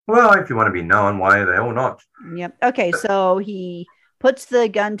 Well, if you want to be known, why the hell not? Yep. Okay, so he puts the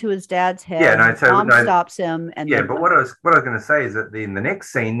gun to his dad's Yeah, head. no. His So mom no, stops him, and yeah. then But what? what I was going to say is that in the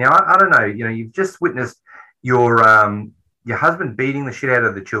next scene, now I don't know. You know, you've just witnessed your husband beating the shit out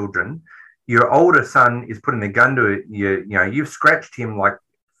of the children. Your older son is putting the gun to it. You know, you've scratched him like,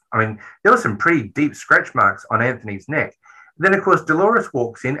 I mean, there were some pretty deep scratch marks on Anthony's neck. Then of course Dolores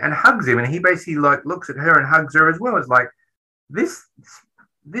walks in and hugs him, and he basically like looks at her and hugs her as well. It's like this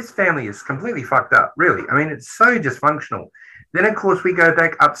this family is completely fucked up, really. I mean, it's so dysfunctional. Then, of course, we go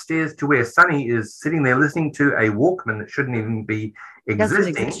back upstairs to where Sonny is sitting there listening to a Walkman that shouldn't even be Doesn't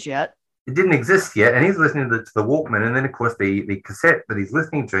existing. exist yet. It didn't exist yet, and he's listening to the Walkman. And then, of course, the cassette that he's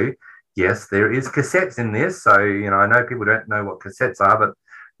listening to, yes, there is cassettes in this. So, you know, I know people don't know what cassettes are, but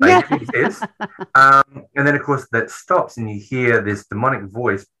they do exist. And then, of course, that stops, and you hear this demonic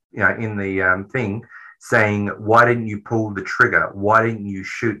voice, you know, in the thing saying, "Why didn't you pull the trigger? Why didn't you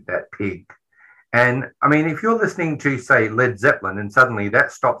shoot that pig?" And I mean, if you're listening to, say, Led Zeppelin, and suddenly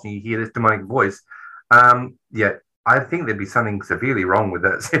that stops and you hear this demonic voice, yeah, I think there'd be something severely wrong with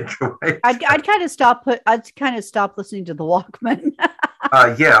that situation. I'd kind of stop. I'd kind of stop listening to the Walkman.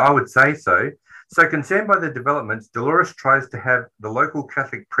 Yeah, I would say so. So, concerned by the developments, Dolores tries to have the local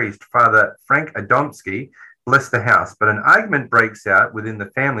Catholic priest, Father Frank Adamsky, bless the house, but an argument breaks out within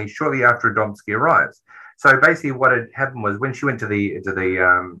the family shortly after Adamsky arrives. So, basically, what had happened was when she went to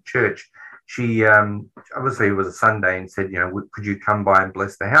the church, she obviously it was a Sunday and said, you know, could you come by and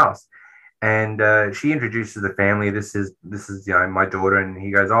bless the house? And she introduces the family. This is you know, my daughter, and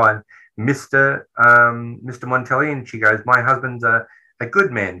he goes, "Oh, I'm Mr. Montelli," and she goes, "My husband's a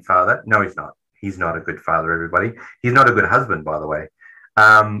good man, Father." No, he's not. He's not a good father, everybody. He's not a good husband, by the way.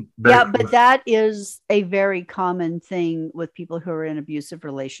 But that is a very common thing with people who are in abusive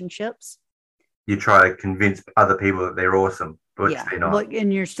relationships. You try to convince other people that they're awesome, but they're not. Well,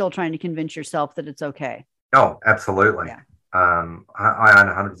 and you're still trying to convince yourself that it's okay. Oh, absolutely. Yeah. I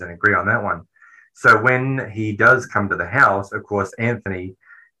 100% agree on that one. So when he does come to the house, of course, Anthony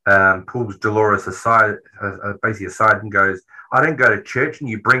pulls Dolores aside, basically aside, and goes, "I don't go to church, and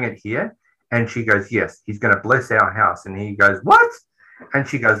you bring it here." And she goes, "Yes, he's going to bless our house." And he goes, "What?" And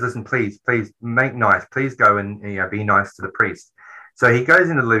she goes, "Listen, please make nice. Please go and, you know, be nice to the priest." So he goes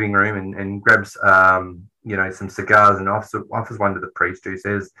into the living room and grabs, you know, some cigars and offers one to the priest, who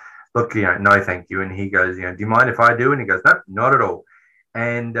says, "Look, you know, no, thank you." And he goes, "You know, do you mind if I do?" And he goes, "No, not at all."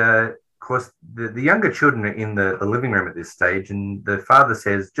 And of course, the younger children are in the living room at this stage, and the father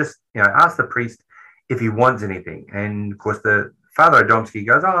says, "Just, you know, ask the priest if he wants anything." And of course, the Father Adamsky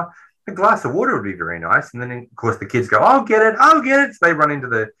goes, "Oh, a glass of water would be very nice." And then, of course, the kids go, "I'll get it, I'll get it." So they run into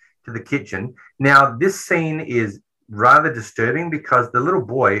the kitchen. Now, this scene is rather disturbing because the little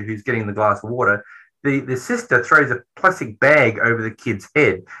boy who's getting the glass of water, the sister throws a plastic bag over the kid's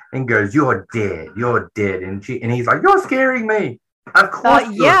head and goes, "You're dead, you're dead." And he's like, "You're scaring me." Of course,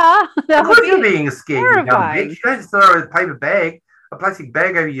 yeah, of course you're being scared. You dumb terrifying. bitch. You don't throw a paper bag, a plastic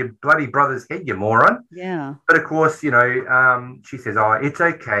bag over your bloody brother's head, you moron. Yeah. But of course, you know, she says, "Oh, it's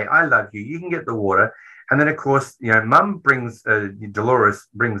okay. I love you. You can get the water." And then, of course, you know, Mum brings Dolores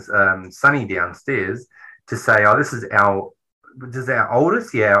brings Sonny downstairs to say, "Oh, this is our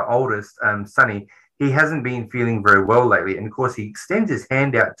oldest, yeah, our oldest, Sonny. He hasn't been feeling very well lately." And of course, he extends his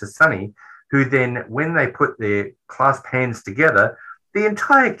hand out to Sonny, who then, when they put their clasped hands together, the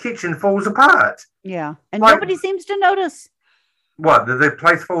entire kitchen falls apart. Yeah. And Like, nobody seems to notice. what, the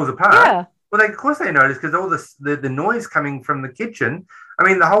place falls apart? Yeah. Well, of course they notice, because all the noise coming from the kitchen. I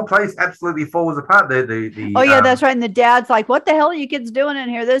mean, the whole place absolutely falls apart. Oh, yeah, that's right. And the dad's like, "What the hell are you kids doing in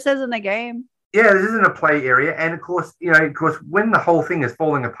here? This isn't a game." Yeah, this isn't a play area. And of course, you know, when the whole thing is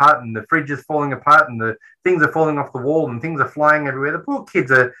falling apart and the fridge is falling apart and the things are falling off the wall and things are flying everywhere, the poor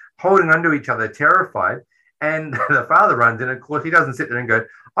kids are holding onto each other, terrified. And the father runs in. And of course, he doesn't sit there and go,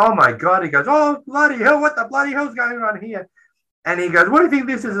 "Oh my God." He goes, "Oh, bloody hell, what the bloody hell's going on here?" And he goes, "What do you think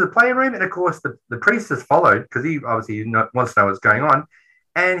this is, a playroom?" And of course, the priest has followed, because he obviously wants to know what's going on.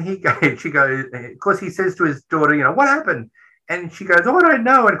 And she goes, of course, he says to his daughter, you know, "What happened?" And she goes, "Oh, I don't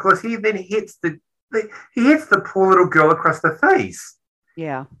know." And of course, he then hits the poor little girl across the face.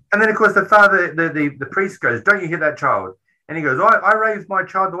 Yeah. And then, of course, the father, the priest goes, "Don't you hit that child?" And he goes, I raised my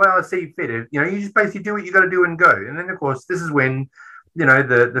child the way I see fit. You know, you just basically do what you got to do and go. And then, of course, this is when, you know,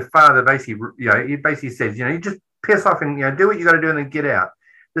 the father basically, you know, he basically says, you know, you just piss off and, you know, do what you got to do and then get out.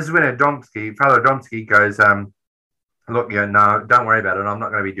 This is when Father Adamsky goes, "Look, you know, no, don't worry about it. I'm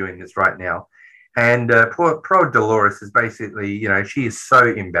not going to be doing this right now." And poor Dolores is basically, you know, she is so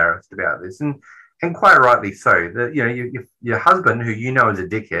embarrassed about this. And and quite rightly so. That your husband, who you know is a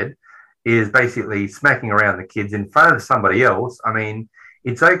dickhead, is basically smacking around the kids in front of somebody else. I mean,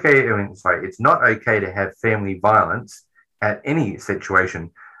 it's okay. I mean, sorry, it's not okay to have family violence at any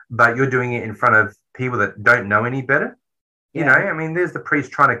situation, but you're doing it in front of people that don't know any better. You know, I mean, there's the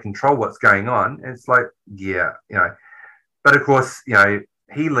priest trying to control what's going on. And it's like, yeah, but of course,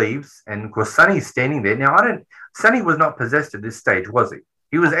 he leaves, and of course, Sonny's standing there. Now, Sonny was not possessed at this stage, was he?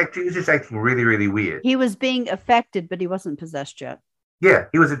 He was just acting really, really weird. He was being affected, but he wasn't possessed yet. Yeah,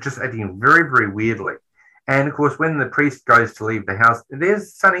 he was just acting very, very weirdly. And of course, when the priest goes to leave the house,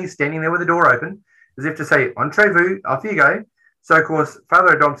 there's Sonny standing there with the door open, as if to say, "Entrez vous, off you go." So, of course,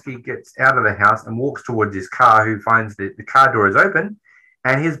 Father Adamsky gets out of the house and walks towards his car, who finds that the car door is open,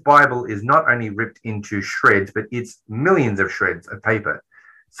 and his Bible is not only ripped into shreds, but it's millions of shreds of paper.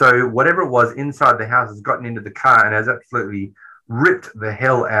 So whatever it was inside the house has gotten into the car and has absolutely ripped the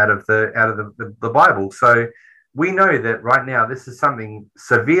hell out of the Bible. So we know that right now this is something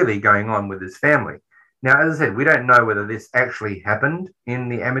severely going on with his family. Now, as I said, we don't know whether this actually happened in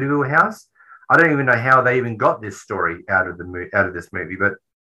the Amityville house. I don't even know how they even got this story out of this movie, but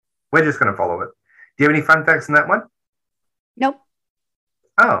we're just going to follow it. Do you have any fun facts on that one? Nope.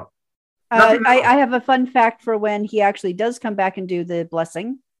 Oh. I have a fun fact for when he actually does come back and do the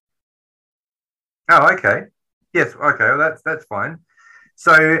blessing. Oh, okay. Yes, okay, well, that's fine.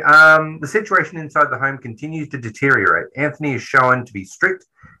 So the situation inside the home continues to deteriorate. Anthony is shown to be strict,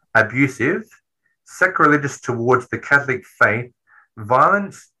 abusive, sacrilegious towards the Catholic faith,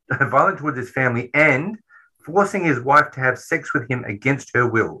 violent towards his family, and forcing his wife to have sex with him against her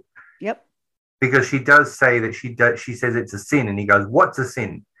will. Yep. Because she does say that she says it's a sin, and he goes, "What's a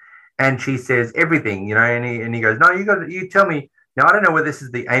sin?" And she says everything, and he goes, "No, you tell me." Now, I don't know whether this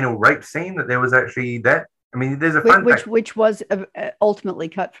is the anal rape scene, that there was actually that. I mean, there's a fun fact. Which was ultimately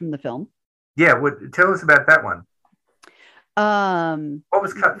cut from the film. Yeah, tell us about that one. What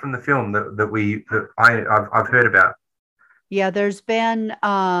was cut from the film that I've heard about? Yeah, there's been.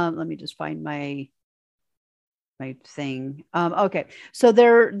 Let me just find my thing. Okay, so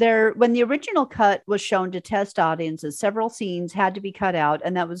there when the original cut was shown to test audiences, several scenes had to be cut out,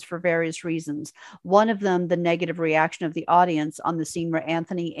 and that was for various reasons. One of them, the negative reaction of the audience on the scene where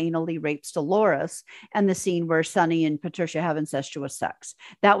Anthony anally rapes Dolores, and the scene where Sonny and Patricia have incestuous sex.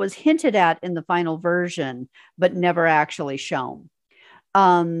 That was hinted at in the final version, but never actually shown.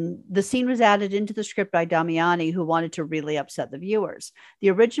 The scene was added into the script by Damiani, who wanted to really upset the viewers. The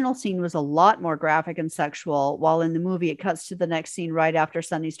original scene was a lot more graphic and sexual, while in the movie it cuts to the next scene right after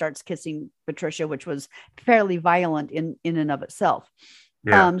Sonny starts kissing Patricia, which was fairly violent in and of itself.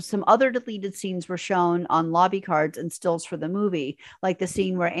 Yeah. Some other deleted scenes were shown on lobby cards and stills for the movie, like the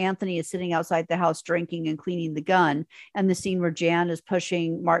scene where Anthony is sitting outside the house drinking and cleaning the gun, and the scene where Jan is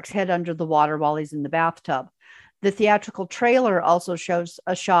pushing Mark's head under the water while he's in the bathtub. The theatrical trailer also shows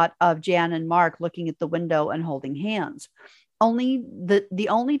a shot of Jan and Mark looking at the window and holding hands. The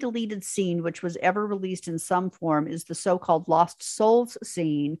only deleted scene which was ever released in some form is the so-called Lost Souls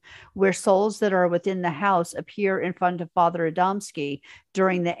scene, where souls that are within the house appear in front of Father Adamsky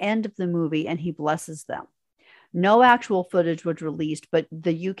during the end of the movie, and he blesses them. No actual footage was released, but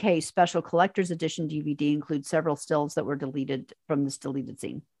the UK Special Collector's Edition DVD includes several stills that were deleted from this deleted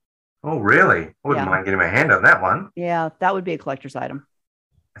scene. Oh, really? I wouldn't mind getting my hand on that one. Yeah, that would be a collector's item.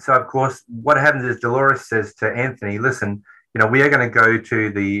 So, of course, what happens is Dolores says to Anthony, "Listen, we are going to go to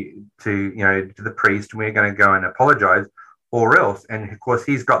the priest, and we're going to go and apologize, or else." And of course,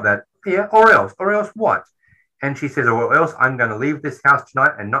 he's got that, "Yeah, or else what?" And she says, "Or else I'm going to leave this house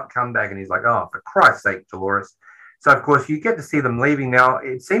tonight and not come back." And he's like, "Oh, for Christ's sake, Dolores." So, of course, you get to see them leaving. Now,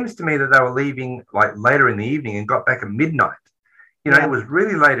 it seems to me that they were leaving like later in the evening and got back at midnight. It was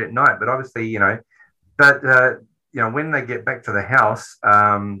really late at night, but obviously, when they get back to the house,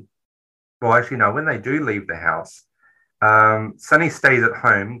 when they do leave the house, Sonny stays at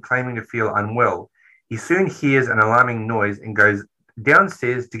home, claiming to feel unwell. He soon hears an alarming noise and goes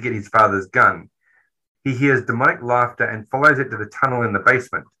downstairs to get his father's gun. He hears demonic laughter and follows it to the tunnel in the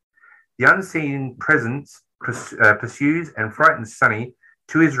basement. The unseen presence pursues and frightens Sonny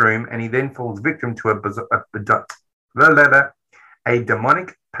to his room, and he then falls victim to a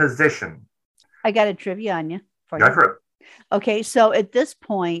demonic possession. I got a trivia on you. Go for it. Okay, so at this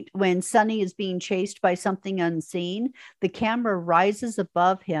point, when Sonny is being chased by something unseen, the camera rises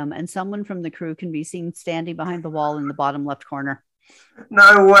above him, and someone from the crew can be seen standing behind the wall in the bottom left corner.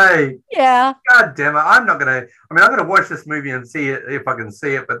 No way. Yeah. God damn it. I'm going to watch this movie and see it if I can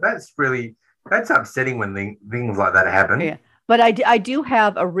see it, but that's upsetting when things like that happen. Yeah. But I do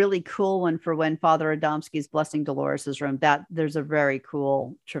have a really cool one for when Father Adamsky is blessing Dolores' room. There's a very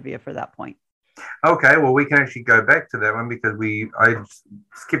cool trivia for that point. Okay, well, we can actually go back to that one because I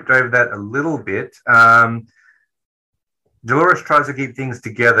skipped over that a little bit. Dolores tries to keep things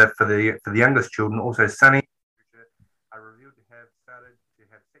together for the youngest children. Also, Sonny and Patricia are revealed to have started to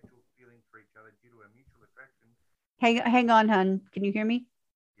have sexual feelings for each other due to a mutual attraction. Hang on, hon. Can you hear me?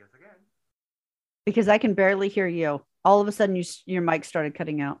 Yes, I can. Because I can barely hear you. All of a sudden, your mic started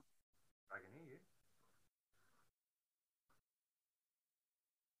cutting out. I can hear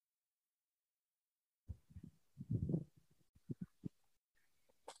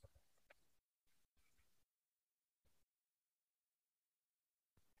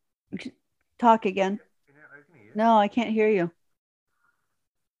you. Talk again. I can hear you. No, I can't hear you.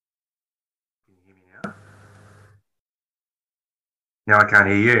 Can you hear me now? Now I can't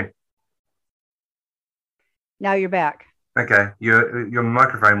hear you. Now you're back. Okay, your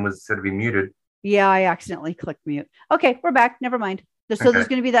microphone was said to be muted. Yeah, I accidentally clicked mute. Okay, we're back. Never mind. So Okay. There's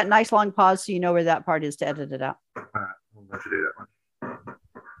going to be that nice long pause so you know where that part is to edit it out. All right, we'll have to do that one.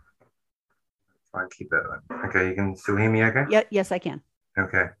 Try and keep that one. Okay, you can still hear me okay? Yeah, yes, I can.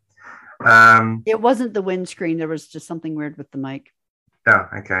 Okay. It wasn't the windscreen. There was just something weird with the mic. Oh,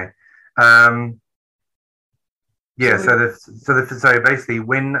 okay. Yeah, so basically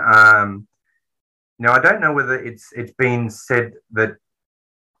when now I don't know whether it's been said that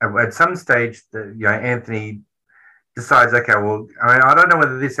at some stage that Anthony decides, okay, well, I mean, I don't know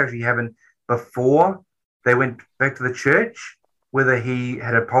whether this actually happened before they went back to the church, whether he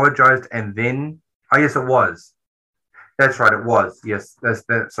had apologized and then, oh yes, it was. That's right, it was. Yes, that's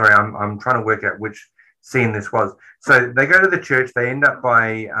that. Sorry, I'm trying to work out which scene this was. So they go to the church. They end up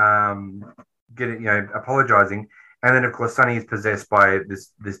by apologizing, and then of course Sonny is possessed by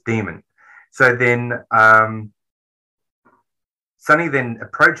this demon. So then Sonny then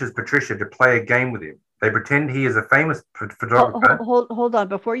approaches Patricia to play a game with him. They pretend he is a famous photographer. Hold on.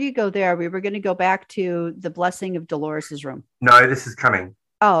 Before you go there, we were going to go back to the blessing of Dolores's room. No, this is coming.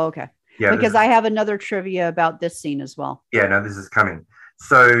 Oh, okay. Yeah, because I have another trivia about this scene as well. Yeah, no, this is coming.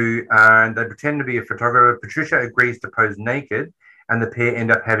 So they pretend to be a photographer. Patricia agrees to pose naked, and the pair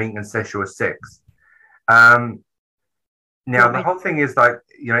end up having incestuous sex. Now, the whole thing is like,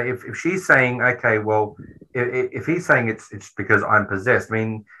 if she's saying, okay, well, if he's saying it's because I'm possessed, I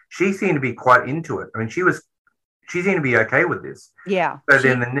mean, she seemed to be quite into it. I mean, she seemed to be okay with this. Yeah. But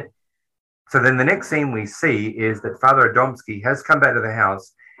then the next scene we see is that Father Adamsky has come back to the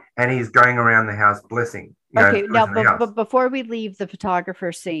house, and he's going around the house blessing. Okay, now, but before we leave the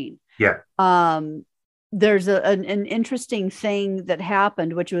photographer scene, there's an interesting thing that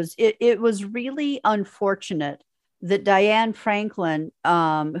happened, which was it was really unfortunate that Diane Franklin,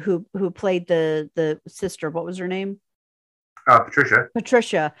 who played the sister, what was her name? Patricia.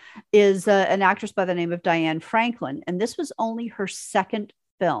 Patricia is an actress by the name of Diane Franklin, and this was only her second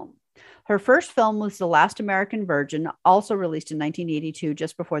film. Her first film was The Last American Virgin, also released in 1982,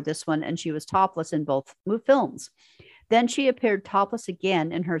 just before this one, and she was topless in both films. Then she appeared topless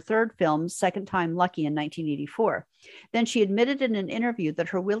again in her third film, Second Time Lucky, in 1984. Then she admitted in an interview that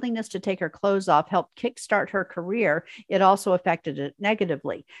her willingness to take her clothes off helped kickstart her career. It also affected it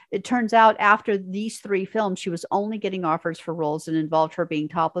negatively. It turns out after these three films, she was only getting offers for roles that involved her being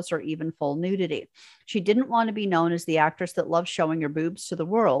topless or even full nudity. She didn't want to be known as the actress that loves showing her boobs to the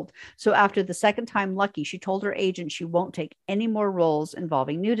world. So after The Second Time Lucky, she told her agent she won't take any more roles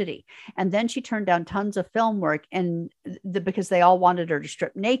involving nudity. And then she turned down tons of film work because they all wanted her to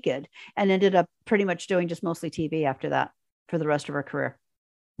strip naked, and ended up pretty much doing just mostly TV after that for the rest of her career.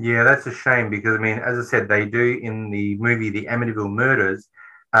 Yeah, that's a shame because, I mean, as I said, they do in the movie The Amityville Murders.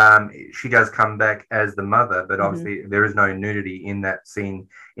 She does come back as the mother, but obviously there is no nudity in that scene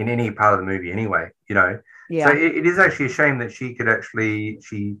in any part of the movie anyway, Yeah. So it is actually a shame that she could actually,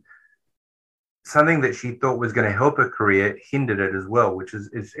 something that she thought was going to help her career hindered it as well, which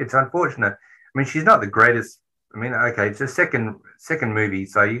is it's unfortunate. I mean, she's not the greatest. I mean, okay, it's a second movie,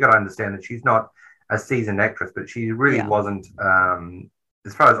 so you got to understand that she's not a seasoned actress, but she really wasn't.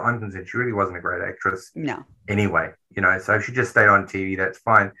 As far as I'm concerned, she really wasn't a great actress. No. Anyway, so if she just stayed on TV, that's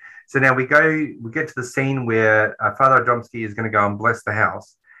fine. So now we get to the scene where Father Adamsky is going to go and bless the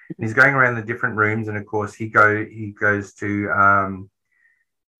house, and he's going around the different rooms, and of course he's going through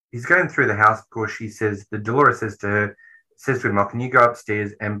the house. Of course, Dolores says to him, "Oh, can you go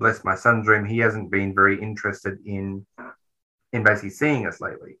upstairs and bless my son's room? He hasn't been very interested in basically seeing us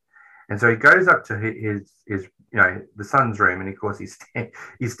lately." And so he goes up to his the son's room, and of course he's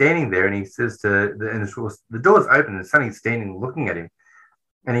standing there, and he says the door's open, and Sonny's standing looking at him,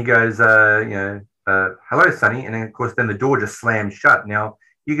 and he goes, "Hello, Sonny," and then, of course then the door just slams shut. Now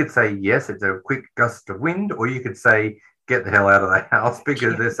you could say yes, it's a quick gust of wind, or you could say get the hell out of the house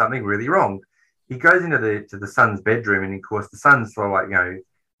because there's something really wrong. he goes into the son's bedroom, and of course the son's sort of like,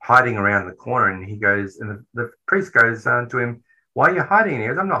 hiding around the corner, and he goes, and the priest goes to him, "Why are you hiding?" And he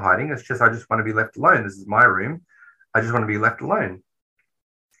goes, "I'm not hiding. It's just I just want to be left alone. This is my room. I just want to be left alone."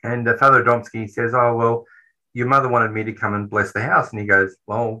 And Father Adamsky says, "Oh, well, your mother wanted me to come and bless the house." And he goes,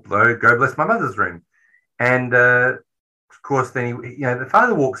 "Well, go bless my mother's room." And of course, then the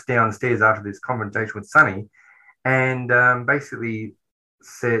father walks downstairs after this confrontation with Sonny, and basically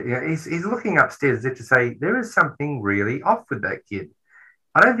said, he's looking upstairs as if to say, there is something really off with that kid.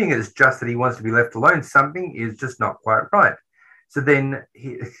 I don't think it's just that he wants to be left alone. Something is just not quite right. So then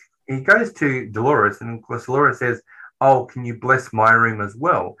he goes to Dolores, and of course Dolores says, "Oh, can you bless my room as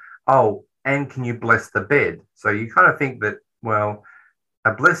well? Oh, and can you bless the bed?" So you kind of think that, well,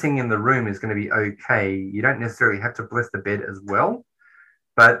 a blessing in the room is going to be okay. You don't necessarily have to bless the bed as well.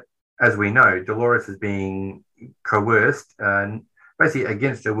 But as we know, Dolores is being coerced, basically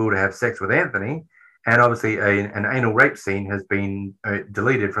against her will, to have sex with Anthony. And obviously an anal rape scene has been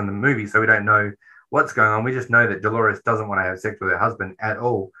deleted from the movie, so we don't know what's going on. We just know that Dolores doesn't want to have sex with her husband at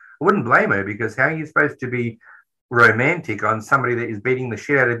all. I wouldn't blame her, because how are you supposed to be romantic on somebody that is beating the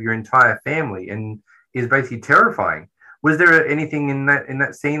shit out of your entire family and is basically terrifying? Was there anything in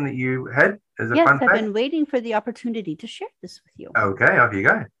that scene that you had as a fun Yes, I've fact? been waiting for the opportunity to share this with you. Okay, off you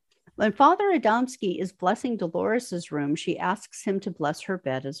go. When Father Adamsky is blessing Dolores's room, she asks him to bless her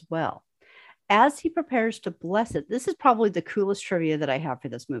bed as well. As he prepares to bless it, this is probably the coolest trivia that I have for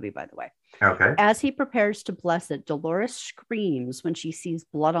this movie, by the way. Okay. As he prepares to bless it, Dolores screams when she sees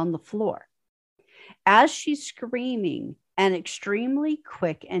blood on the floor. As she's screaming, an extremely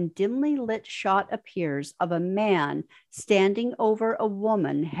quick and dimly lit shot appears of a man standing over a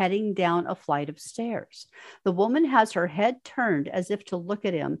woman heading down a flight of stairs. The woman has her head turned as if to look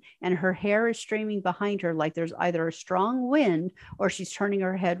at him, and her hair is streaming behind her like there's either a strong wind or she's turning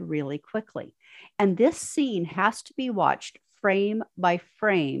her head really quickly. And this scene has to be watched frame by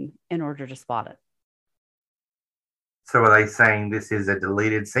frame in order to spot it. So are they saying this is a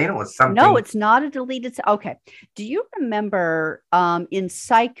deleted scene or something? No, it's not a deleted scene. Okay. Do you remember in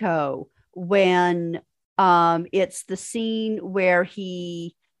Psycho when it's the scene where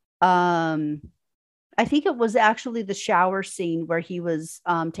he, I think it was actually the shower scene where he was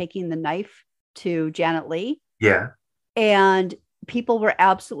taking the knife to Janet Leigh? Yeah. And people were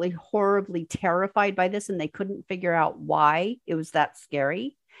absolutely horribly terrified by this, and they couldn't figure out why it was that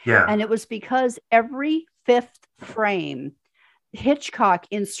scary. Yeah. And it was because every fifth frame, Hitchcock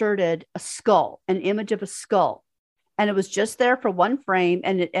inserted a skull, an image of a skull. And it was just there for one frame,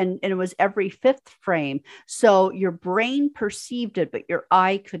 and it was every fifth frame. So your brain perceived it, but your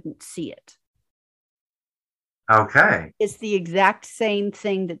eye couldn't see it. Okay. It's the exact same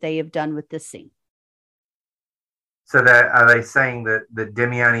thing that they have done with this scene. So are they saying that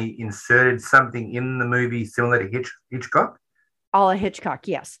Damiani inserted something in the movie similar to Hitchcock? A la Hitchcock,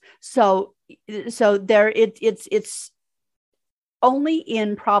 yes. So there it's only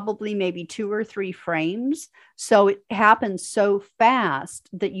in probably maybe 2 or 3 frames. So it happens so fast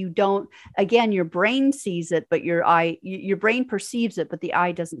that you don't, again, your brain sees it, but your brain perceives it, but the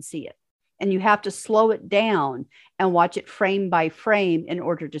eye doesn't see it. And you have to slow it down and watch it frame by frame in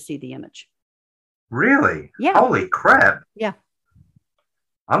order to see the image. Really? Yeah. Holy crap. Yeah.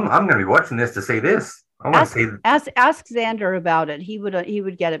 I'm going to be watching this to see this. I want to see. Ask Xander about it. He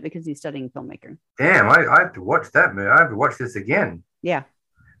would get it because he's studying filmmaking. Damn, I have to watch that movie. I have to watch this again. Yeah.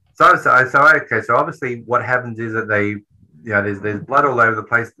 So okay. So obviously, what happens is that there's blood all over the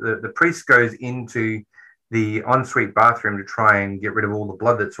place. The priest goes into the ensuite bathroom to try and get rid of all the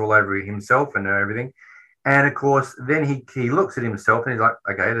blood that's all over himself and everything. And of course, then he looks at himself and he's like,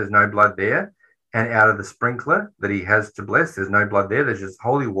 okay, there's no blood there. And out of the sprinkler that he has to bless, there's no blood there. There's just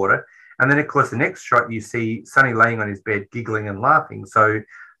holy water. And then, of course, the next shot, you see Sonny laying on his bed, giggling and laughing. So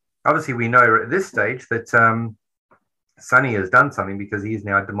obviously we know at this stage that Sonny has done something because he is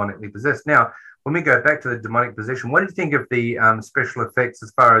now demonically possessed. Now, when we go back to the demonic possession, what do you think of the special effects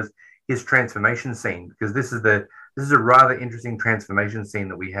as far as his transformation scene? Because this is a rather interesting transformation scene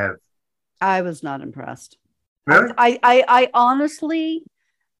that we have. I was not impressed. Really? I honestly,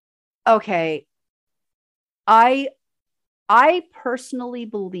 okay. I personally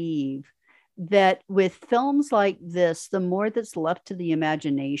believe that with films like this, the more that's left to the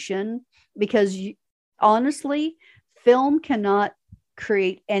imagination, because honestly, film cannot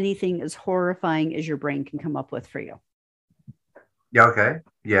create anything as horrifying as your brain can come up with for you. Yeah. Okay.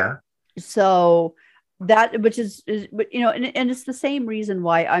 Yeah. So that, which is and it's the same reason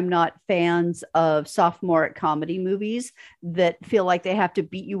why I'm not fans of sophomoric comedy movies that feel like they have to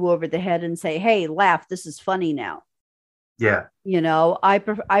beat you over the head and say, hey, laugh, this is funny now. Yeah. I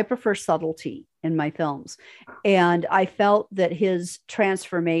prefer subtlety. in my films. And I felt that his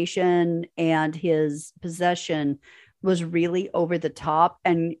transformation and his possession was really over the top.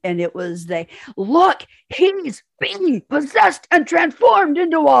 And it was look, he's being possessed and transformed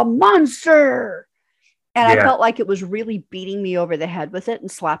into a monster. And I felt like it was really beating me over the head with it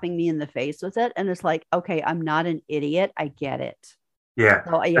and slapping me in the face with it. And it's like, okay, I'm not an idiot. I get it. Yeah.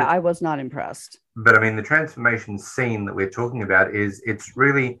 So, yeah, I was not impressed. But I mean, the transformation scene that we're talking about it's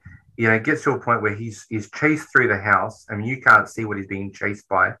really, it gets to a point where he's chased through the house. I mean, you can't see what he's being chased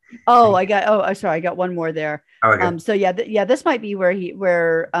by. I got one more there. Oh, okay. So this might be where you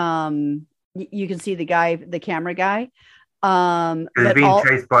can see the camera guy. He's being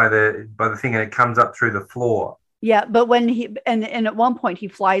chased by the thing, and it comes up through the floor. Yeah, but when he and at one point he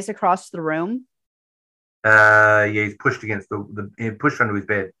flies across the room. He's pushed against pushed under his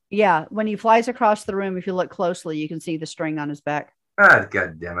bed. Yeah, when he flies across the room, if you look closely, you can see the string on his back. Ah,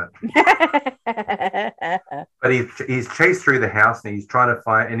 God damn it! But he's chased through the house, and he's trying to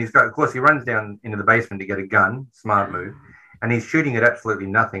find, and of course, he runs down into the basement to get a gun. Smart move, and he's shooting at absolutely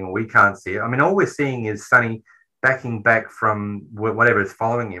nothing, or we can't see it. I mean, all we're seeing is Sonny backing back from whatever is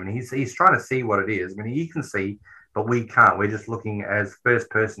following him, and he's trying to see what it is. I mean, you can see, but we can't. We're just looking as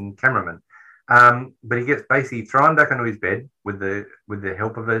first-person cameraman. But he gets basically thrown back onto his bed with the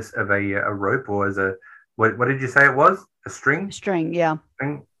help of a rope, or as a what did you say it was? A string? String, yeah.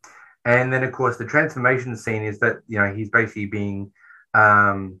 String. And then, of course, the transformation scene is that he's basically being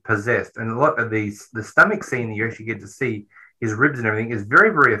possessed, and a lot of the stomach scene that you actually get to see his ribs and everything is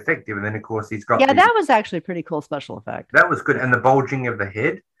very, very effective. And then, of course, he's got that was actually a pretty cool special effect. That was good, and the bulging of the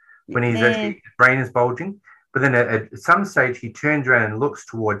head when his brain is bulging. But then at some stage, he turns around and looks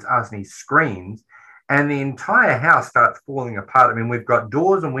towards us and he screams, and the entire house starts falling apart. I mean, we've got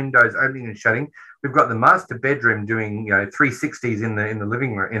doors and windows opening and shutting. We've got the master bedroom doing 360s in the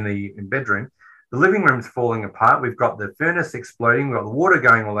living room, in the bedroom. The living room's falling apart. We've got the furnace exploding. We've got the water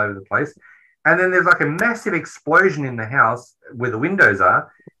going all over the place. And then there's like a massive explosion in the house where the windows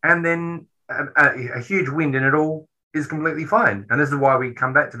are, and then a huge wind, and it all is completely fine. And this is why we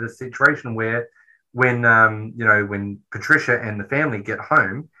come back to this situation where when Patricia and the family get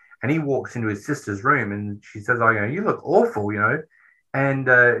home, and he walks into his sister's room, and she says, you look awful, and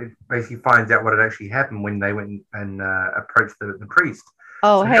basically finds out what had actually happened when they went and approached the priest.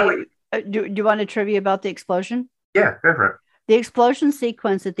 Oh, so hey, do you want a trivia about the explosion? Yeah, go for it. The explosion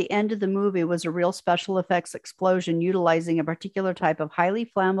sequence at the end of the movie was a real special effects explosion utilizing a particular type of highly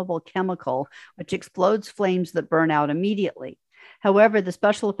flammable chemical, which explodes flames that burn out immediately. However, the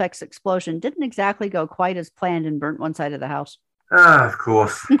special effects explosion didn't exactly go quite as planned and burnt one side of the house. Of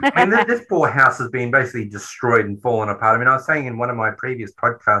course. I mean, this poor house has been basically destroyed and fallen apart. I mean, I was saying in one of my previous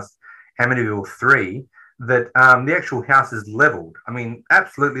podcasts, Amityville III, that the actual house is leveled. I mean,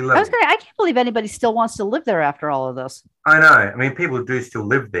 absolutely leveled. I can't believe anybody still wants to live there after all of this. I know. I mean, people do still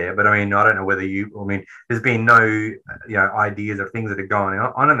live there, but I mean, I don't know whether there's been no, ideas of things that are going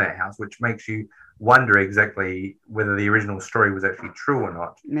on in that house, which makes you wonder exactly whether the original story was actually true or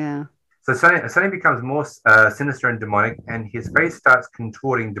not. Yeah. So Sonny becomes more sinister and demonic, and his face starts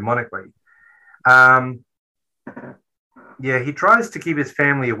contorting demonically. He tries to keep his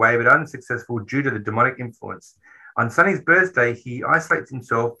family away, but unsuccessful due to the demonic influence. On Sonny's birthday, he isolates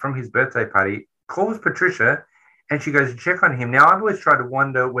himself from his birthday party, calls Patricia, and she goes to check on him. Now, I've always tried to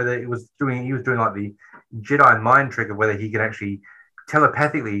wonder whether he was doing like the Jedi mind trick of whether he can actually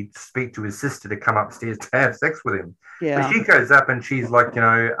telepathically speak to his sister to come upstairs to have sex with him. Yeah. But she goes up and she's like,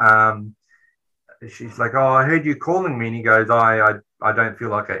 she's like, "Oh, I heard you calling me," and he goes, "I don't feel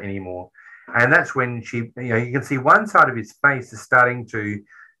like it anymore." And that's when she, you can see one side of his face is starting to,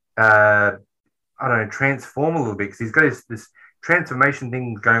 transform a little bit, because he's got this transformation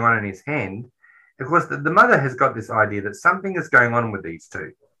thing going on in his hand. Of course, the mother has got this idea that something is going on with these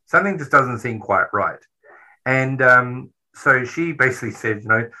two. Something just doesn't seem quite right. And so she basically said,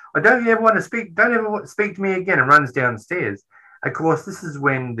 "I don't ever want to speak. Don't ever speak to me again," and runs downstairs. Of course, this is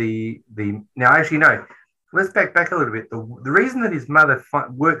when now actually no. Let's back a little bit. The reason that his mother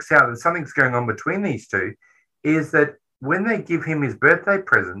works out that something's going on between these two is that when they give him his birthday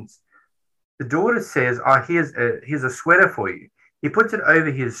presents, the daughter says, "Oh, here's a sweater for you." He puts it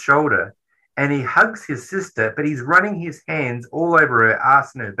over his shoulder and he hugs his sister, but he's running his hands all over her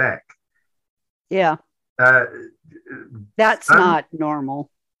ass and her back. Yeah. That's not normal.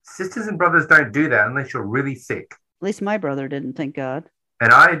 Sisters and brothers don't do that unless you're really sick. At least my brother didn't, thank God.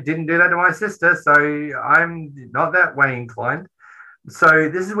 And I didn't do that to my sister, so I'm not that way inclined. So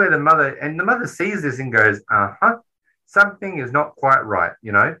this is where the mother sees this and goes, something is not quite right,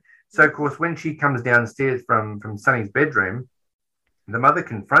 So, of course, when she comes downstairs from Sonny's bedroom, the mother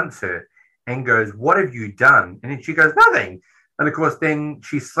confronts her and goes, "What have you done?" And then she goes, "Nothing." And of course, then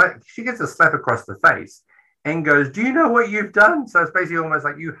she gets a slap across the face and goes, "Do you know what you've done?" So it's basically almost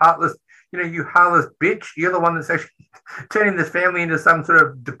like, you heartless, you heartless bitch. You're the one that's actually turning this family into some sort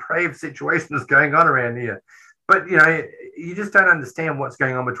of depraved situation that's going on around here. But, you just don't understand what's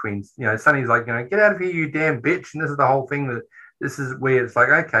going on between, Sonny's like, "Get out of here, you damn bitch." And this is the whole thing, that this is where it's like,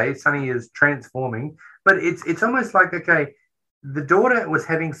 okay, Sonny is transforming, but it's almost like, okay, the daughter was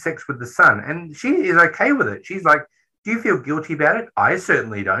having sex with the son and she is okay with it. She's like, "Do you feel guilty about it?" "I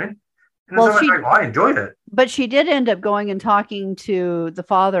certainly don't." And Well, it's like, I enjoyed it. But she did end up going and talking to the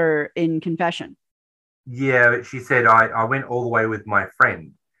father in confession. Yeah, but she said, I went all the way with my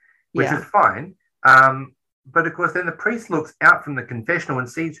friend, which is fine. But of course, then the priest looks out from the confessional and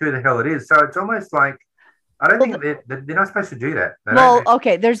sees who the hell it is. So it's almost like, I don't think they're not supposed to do that.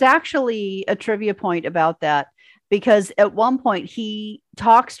 Okay. There's actually a trivia point about that, because at one point he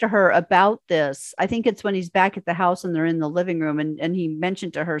talks to her about this. I think it's when he's back at the house and they're in the living room, and he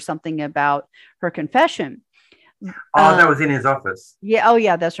mentioned to her something about her confession. Oh, that was in his office. Yeah. Oh,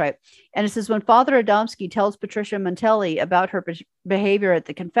 yeah, that's right. And it says, when Father Adamsky tells Patricia Montelli about her behavior at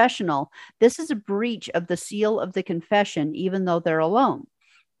the confessional, this is a breach of the seal of the confession, even though they're alone.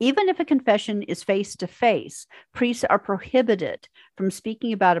 Even if a confession is face to face, priests are prohibited from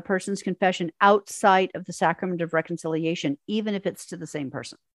speaking about a person's confession outside of the sacrament of reconciliation, even if it's to the same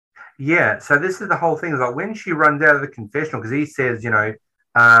person. Yeah. So this is the whole thing. Is like when she runs out of the confessional, because he says,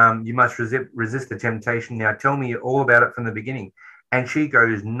 you must resist the temptation. Now tell me all about it from the beginning. And she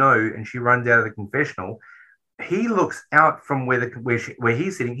goes, "No," and she runs out of the confessional. He looks out from where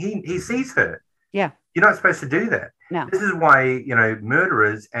he's sitting. He sees her. Yeah. You're not supposed to do that. No. This is why,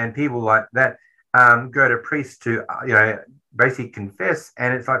 murderers and people like that go to priests to, basically confess.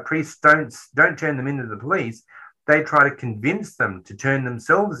 And it's like, priests don't turn them into the police. They try to convince them to turn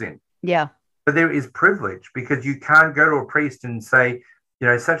themselves in. Yeah. But there is privilege, because you can't go to a priest and say,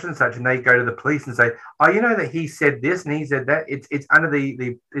 such and such, and they go to the police and say, "Oh, that he said this and he said that." It's under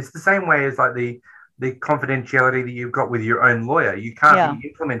it's the same way as like the confidentiality that you've got with your own lawyer. You can't be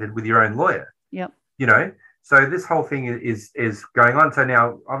implemented with your own lawyer. Yep. So this whole thing is going on. So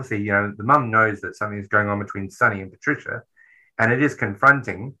now, obviously, the mum knows that something is going on between Sonny and Patricia, and it is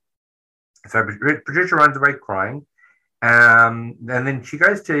confronting. So Patricia runs away crying, and then she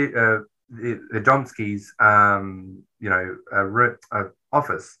goes to the Domsky's,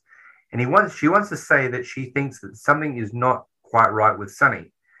 office, and she wants to say that she thinks that something is not quite right with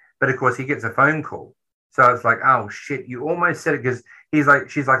Sonny, but of course he gets a phone call. So it's like, oh shit, you almost said it, because she's like,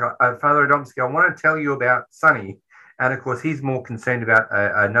 Father Adamsky, I want to tell you about Sonny, and of course he's more concerned about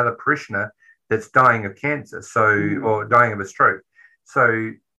another parishioner that's dying of cancer, or dying of a stroke.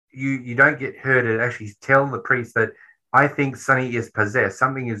 So you don't get her to actually tell the priest that, "I think Sonny is possessed.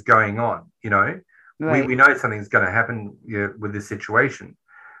 Something is going on." Right. We know something's going to happen with this situation.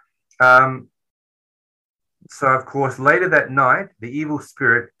 So of course, later that night, the evil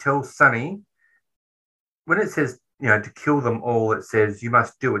spirit tells Sonny, when it says, to kill them all, it says, "You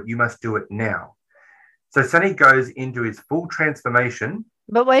must do it. You must do it now." So Sonny goes into his full transformation.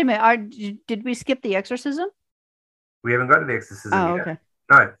 But wait a minute, did we skip the exorcism? We haven't got to the exorcism yet. Okay.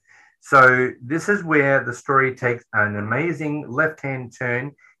 No. So this is where the story takes an amazing left-hand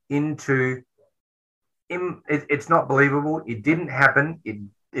turn into, it's not believable. It didn't happen.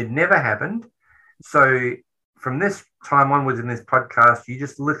 It never happened. So from this time onwards in this podcast, you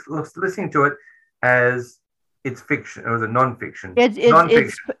just listening to it as it's fiction. It was a non-fiction.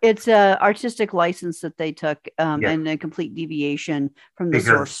 It's a artistic license that they took, and a complete deviation from the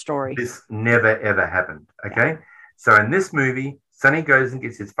source story. This never ever happened. Okay. Yeah. So in this movie, Sonny goes and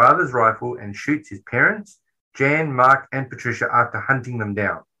gets his father's rifle and shoots his parents, Jan, Mark, and Patricia, after hunting them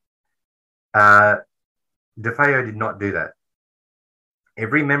down. DeFeo did not do that.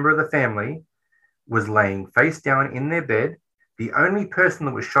 Every member of the family was laying face down in their bed. The only person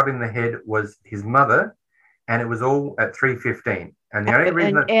that was shot in the head was his mother, and it was all at 3:15. And the only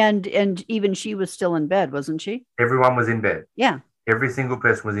reason and even she was still in bed, wasn't she? Everyone was in bed. Yeah. Every single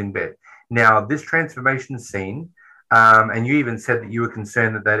person was in bed. Now, this transformation scene, and you even said that you were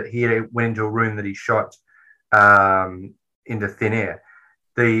concerned that he went into a room that he shot into thin air.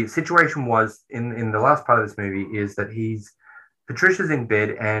 The situation was, in the last part of this movie, is that Patricia's in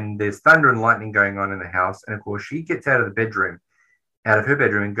bed and there's thunder and lightning going on in the house. And of course, she gets out of her bedroom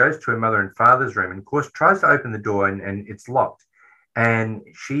and goes to her mother and father's room, and of course tries to open the door, and it's locked. And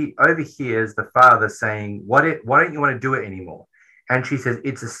she overhears the father saying, why don't you want to do it anymore? And she says,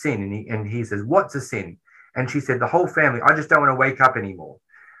 "It's a sin." And he says, "What's a sin?" And she said, "The whole family, I just don't want to wake up anymore."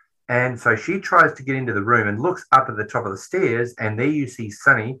 And so she tries to get into the room and looks up at the top of the stairs, and there you see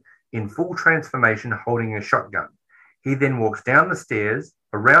Sonny in full transformation holding a shotgun. He then walks down the stairs,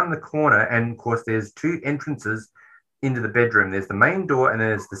 around the corner, and of course, there's two entrances into the bedroom. There's the main door, and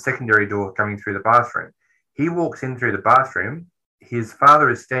there's the secondary door coming through the bathroom. He walks in through the bathroom. His father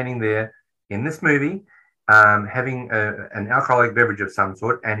is standing there in this movie, having an alcoholic beverage of some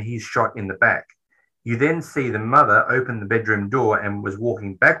sort, and he's shot in the back. You then see the mother open the bedroom door and was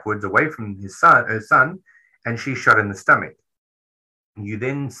walking backwards away from her son, and she's shot in the stomach. You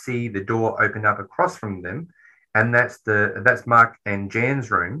then see the door open up across from them, and that's Mark and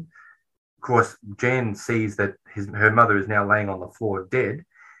Jan's room. Of course, Jan sees that her mother is now laying on the floor dead,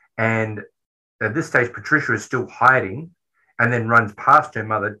 and at this stage, Patricia is still hiding, and then runs past her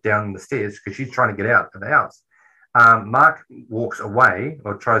mother down the stairs because she's trying to get out of the house. Mark walks away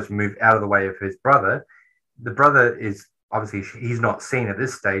or tries to move out of the way of his brother. The brother is obviously, he's not seen at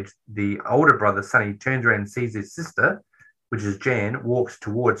this stage. The older brother, Sonny, turns around and sees his sister, which is Jan, walks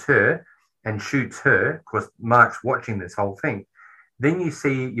towards her and shoots her. Of course, Mark's watching this whole thing. Then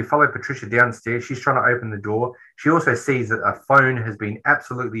you follow Patricia downstairs. She's trying to open the door. She also sees that a phone has been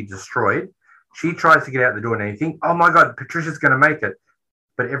absolutely destroyed. She tries to get out the door, and you think, oh my God, Patricia's going to make it.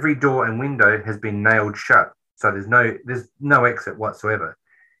 But every door and window has been nailed shut. So there's no exit whatsoever.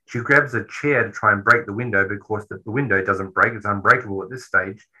 She grabs a chair to try and break the window because the window doesn't break. It's unbreakable at this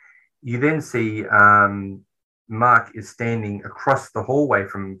stage. You then see Mark is standing across the hallway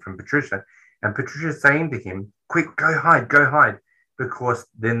from Patricia, and Patricia's saying to him, quick, go hide, because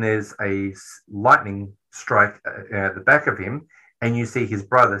then there's a lightning strike at the back of him, and you see his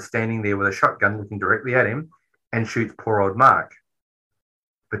brother standing there with a shotgun looking directly at him and shoots poor old Mark.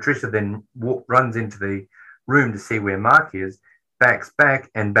 Patricia then runs into the room to see where Mark is, backs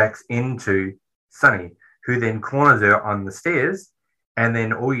back and backs into Sonny, who then corners her on the stairs, and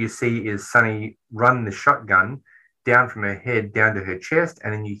then all you see is Sonny run the shotgun down from her head down to her chest,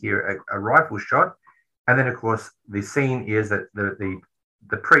 and then you hear a rifle shot. And then, of course, the scene is that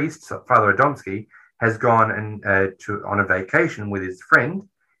the priest, Father Adamsky, has gone on a vacation with his friend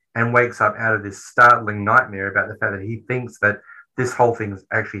and wakes up out of this startling nightmare about the fact that he thinks that this whole thing has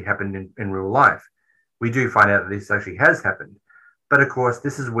actually happened in real life. We do find out that this actually has happened. But, of course,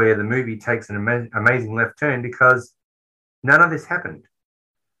 this is where the movie takes an amazing left turn because none of this happened.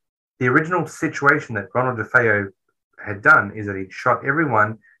 The original situation that Ronald DeFeo had done is that he'd shot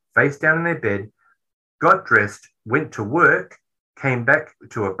everyone face down in their bed, got dressed, went to work, came back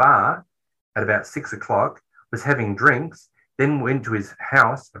to a bar at about 6 o'clock, was having drinks, then went to his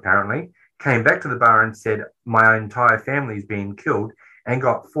house, apparently, came back to the bar and said, my entire family is being killed, and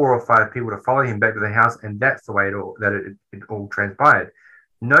got 4 or 5 people to follow him back to the house, and that's the way it all transpired.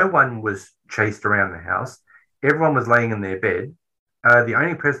 No one was chased around the house. Everyone was laying in their bed. The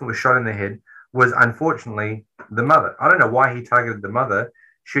only person who was shot in the head was, unfortunately, the mother. I don't know why he targeted the mother,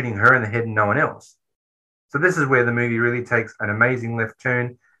 shooting her in the head and no one else. So this is where the movie really takes an amazing left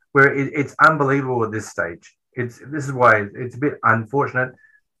turn, where it's unbelievable at this stage. This is why it's a bit unfortunate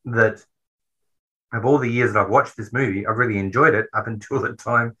that of all the years that I've watched this movie, I've really enjoyed it up until the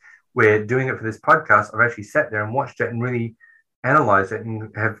time where doing it for this podcast, I've actually sat there and watched it and really analysed it and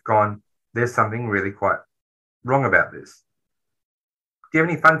have gone, there's something really quite wrong about this. Do you have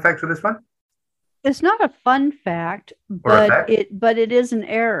any fun facts with this one? It's not a fun fact, but it is an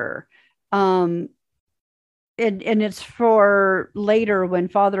error. And it's for later when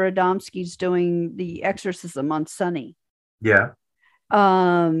Father Adamsky's doing the exorcism on Sonny. Yeah.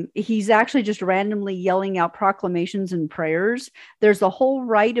 He's actually just randomly yelling out proclamations and prayers. There's a whole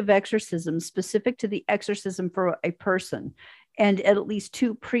rite of exorcism specific to the exorcism for a person. And at least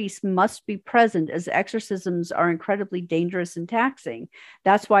 2 priests must be present, as exorcisms are incredibly dangerous and taxing.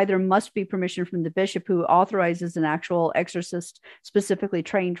 That's why there must be permission from the bishop, who authorizes an actual exorcist specifically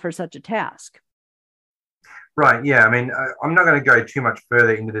trained for such a task. Right. Yeah. I mean, I'm not going to go too much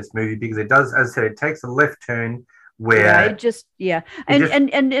further into this movie because it does, as I said, it takes a left turn where and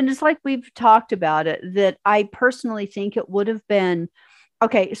it's like we've talked about it, that I personally think it would have been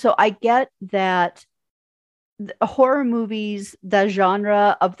okay. So I get that horror movies, the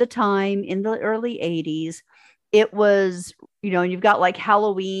genre of the time in the early 80s, it was, you've got like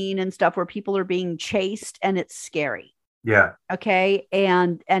Halloween and stuff where people are being chased and it's scary. Yeah. Okay.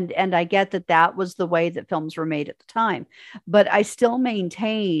 And I get that was the way that films were made at the time, but I still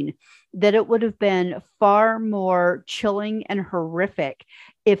maintain that it would have been far more chilling and horrific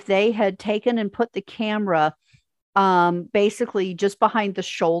if they had taken and put the camera basically just behind the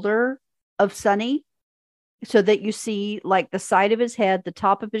shoulder of Sonny, so that you see like the side of his head, the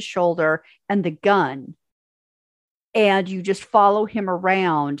top of his shoulder, and the gun. and you just follow him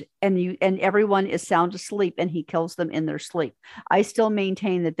around, and everyone is sound asleep, and he kills them in their sleep. I still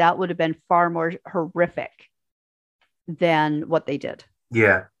maintain that would have been far more horrific than what they did.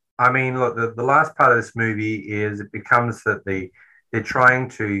 Yeah. I mean, look, the last part of this movie is it becomes that they're trying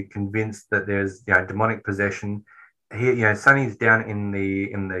to convince that there's, demonic possession. Here, Sonny's down in the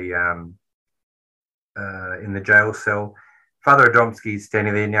jail cell. Father Adamsky's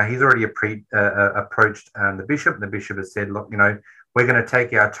standing there. Now, he's already approached the bishop. The bishop has said, look, we're going to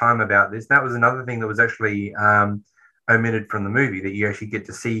take our time about this. That was another thing that was actually omitted from the movie, that you actually get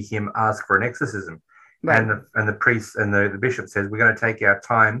to see him ask for an exorcism. Right. And the priest and the bishop says, we're going to take our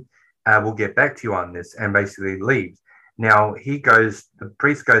time. We'll get back to you on this, and basically leaves. Now, the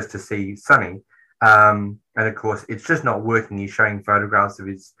priest goes to see Sonny. And of course, it's just not working. He's showing photographs of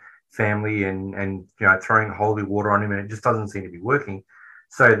his family and throwing holy water on him, and it just doesn't seem to be working.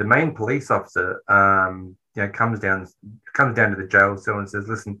 So the main police officer comes down to the jail cell and says,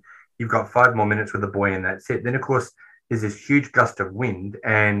 listen, you've got 5 more minutes with the boy, and that's it. Then of course there's this huge gust of wind,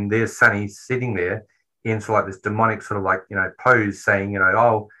 and there's Sonny sitting there in sort of like this demonic sort of pose, saying,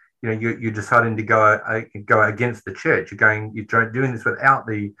 you're deciding to go against the church. You're doing this without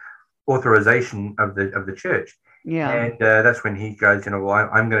the authorization of the church. Yeah. And that's when he goes, well,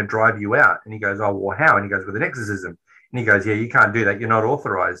 I'm going to drive you out. And he goes, oh, well, how? And he goes, with an exorcism. And he goes, yeah, you can't do that. You're not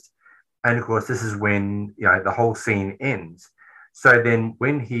authorized. And of course, this is when, the whole scene ends. So then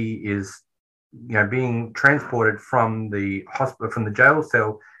when he is, being transported from the hospital, from the jail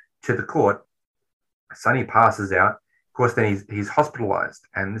cell to the court, Sonny passes out. Of course, then he's hospitalized.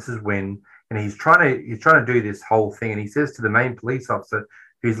 And this is when, and he's trying to do this whole thing. And he says to the main police officer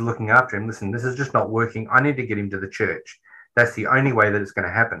who's looking after him, listen, this is just not working. I need to get him to the church. That's the only way that it's going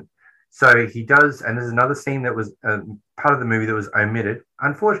to happen. So he does, and there's another scene that was part of the movie that was omitted.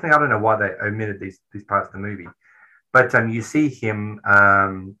 Unfortunately, I don't know why they omitted these parts of the movie. But you see him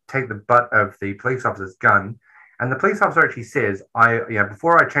take the butt of the police officer's gun, and the police officer actually says,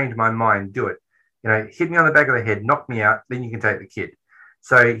 before I change my mind, do it. Hit me on the back of the head, knock me out, then you can take the kid.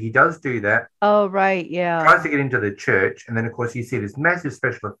 So he does do that. Oh, right, yeah. Tries to get into the church, and then of course you see this massive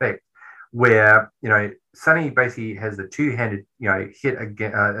special effect where Sonny basically has a two-handed hit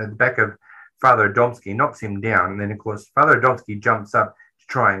again at the back of Father Adamsky, knocks him down, and then of course Father Adamsky jumps up to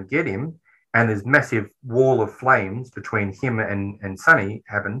try and get him, and there's massive wall of flames between him and Sonny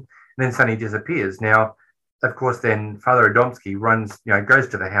happen, and then Sonny disappears. Now, of course, then Father Adamsky runs, goes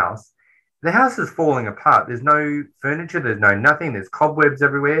to the house. The house is falling apart. There's no furniture. There's no nothing. There's cobwebs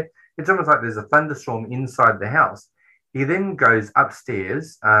everywhere. It's almost like there's a thunderstorm inside the house. He then goes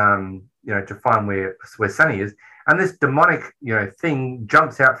upstairs, to find where Sonny is. And this demonic, thing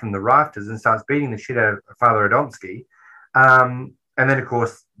jumps out from the rafters and starts beating the shit out of Father Adamsky. And then, of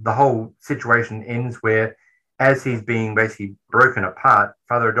course, the whole situation ends where, as he's being basically broken apart,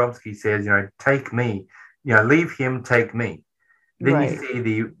 Father Adamsky says, take me, leave him, take me. Then right. You see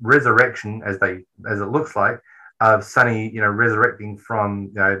the resurrection, as it looks like, of Sonny, resurrecting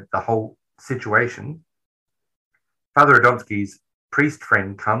from the whole situation. Father Adamsky's priest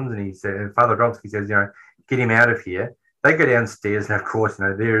friend comes, and Father Adamsky says, get him out of here. They go downstairs, and of course,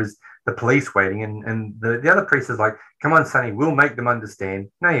 there's the police waiting, and the other priest is like, come on, Sonny, we'll make them understand.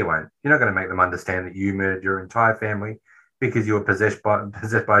 No, you won't. You're not going to make them understand that you murdered your entire family because you were possessed by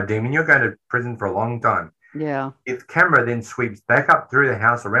a demon. You're going to prison for a long time. Yeah. The camera then sweeps back up through the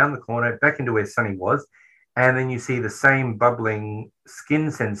house, around the corner, back into where Sonny was, and then you see the same bubbling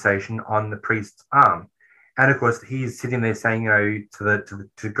skin sensation on the priest's arm. And of course, he's sitting there saying,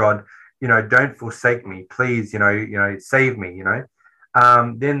 to God, don't forsake me, please, save me,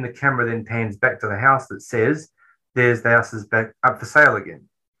 Then the camera then pans back to the house that says, the house is back up for sale again.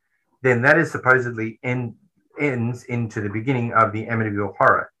 Then that is supposedly ends into the beginning of the Amityville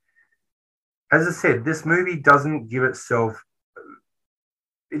horror. As I said, this movie doesn't give itself,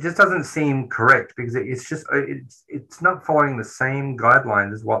 it just doesn't seem correct because it's not following the same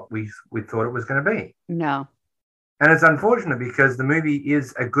guidelines as what we thought it was going to be. No. And it's unfortunate because the movie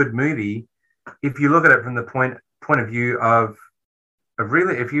is a good movie if you look at it from the point of view of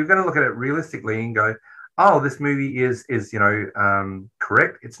really, if you're going to look at it realistically and go, oh, this movie is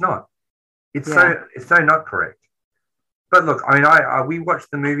correct. It's not. It's so not correct. But look, I mean, we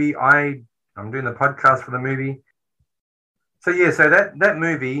watched the movie. I'm doing the podcast for the movie. So that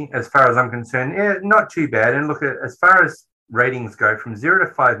movie, as far as I'm concerned, not too bad. And look, as far as ratings go, from 0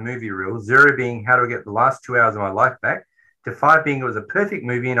 to 5 movie reels, 0 being how do I get the last 2 hours of my life back, to 5 being it was a perfect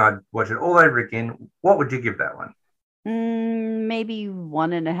movie and I'd watch it all over again, what would you give that one? Maybe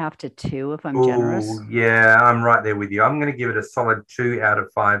 1.5 to 2 if I'm generous. Yeah, I'm right there with you. I'm going to give it a solid 2 out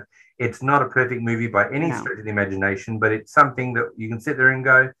of 5. It's not a perfect movie by any No. stretch of the imagination, but it's something that you can sit there and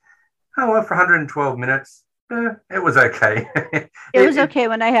go, oh, well, for 112 minutes, it was okay. It was okay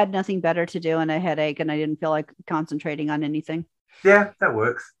when I had nothing better to do and a headache and I didn't feel like concentrating on anything. Yeah, that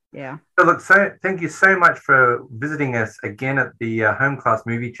works. Yeah. So look, thank you so much for visiting us again at the Home Class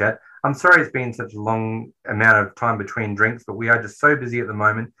Movie Chat. I'm sorry it's been such a long amount of time between drinks, but we are just so busy at the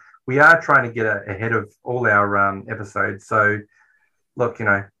moment. We are trying to get ahead of all our episodes. So look,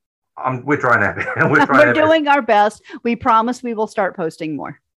 we're trying to We're doing our best. We promise we will start posting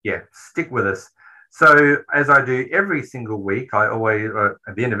more. Yeah, stick with us. So as I do every single week, I always,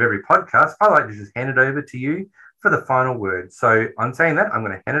 at the end of every podcast, I like to just hand it over to you for the final word. So I'm saying that, I'm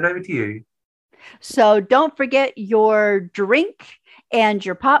going to hand it over to you. So don't forget your drink and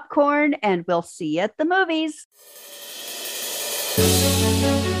your popcorn, and we'll see you at the movies.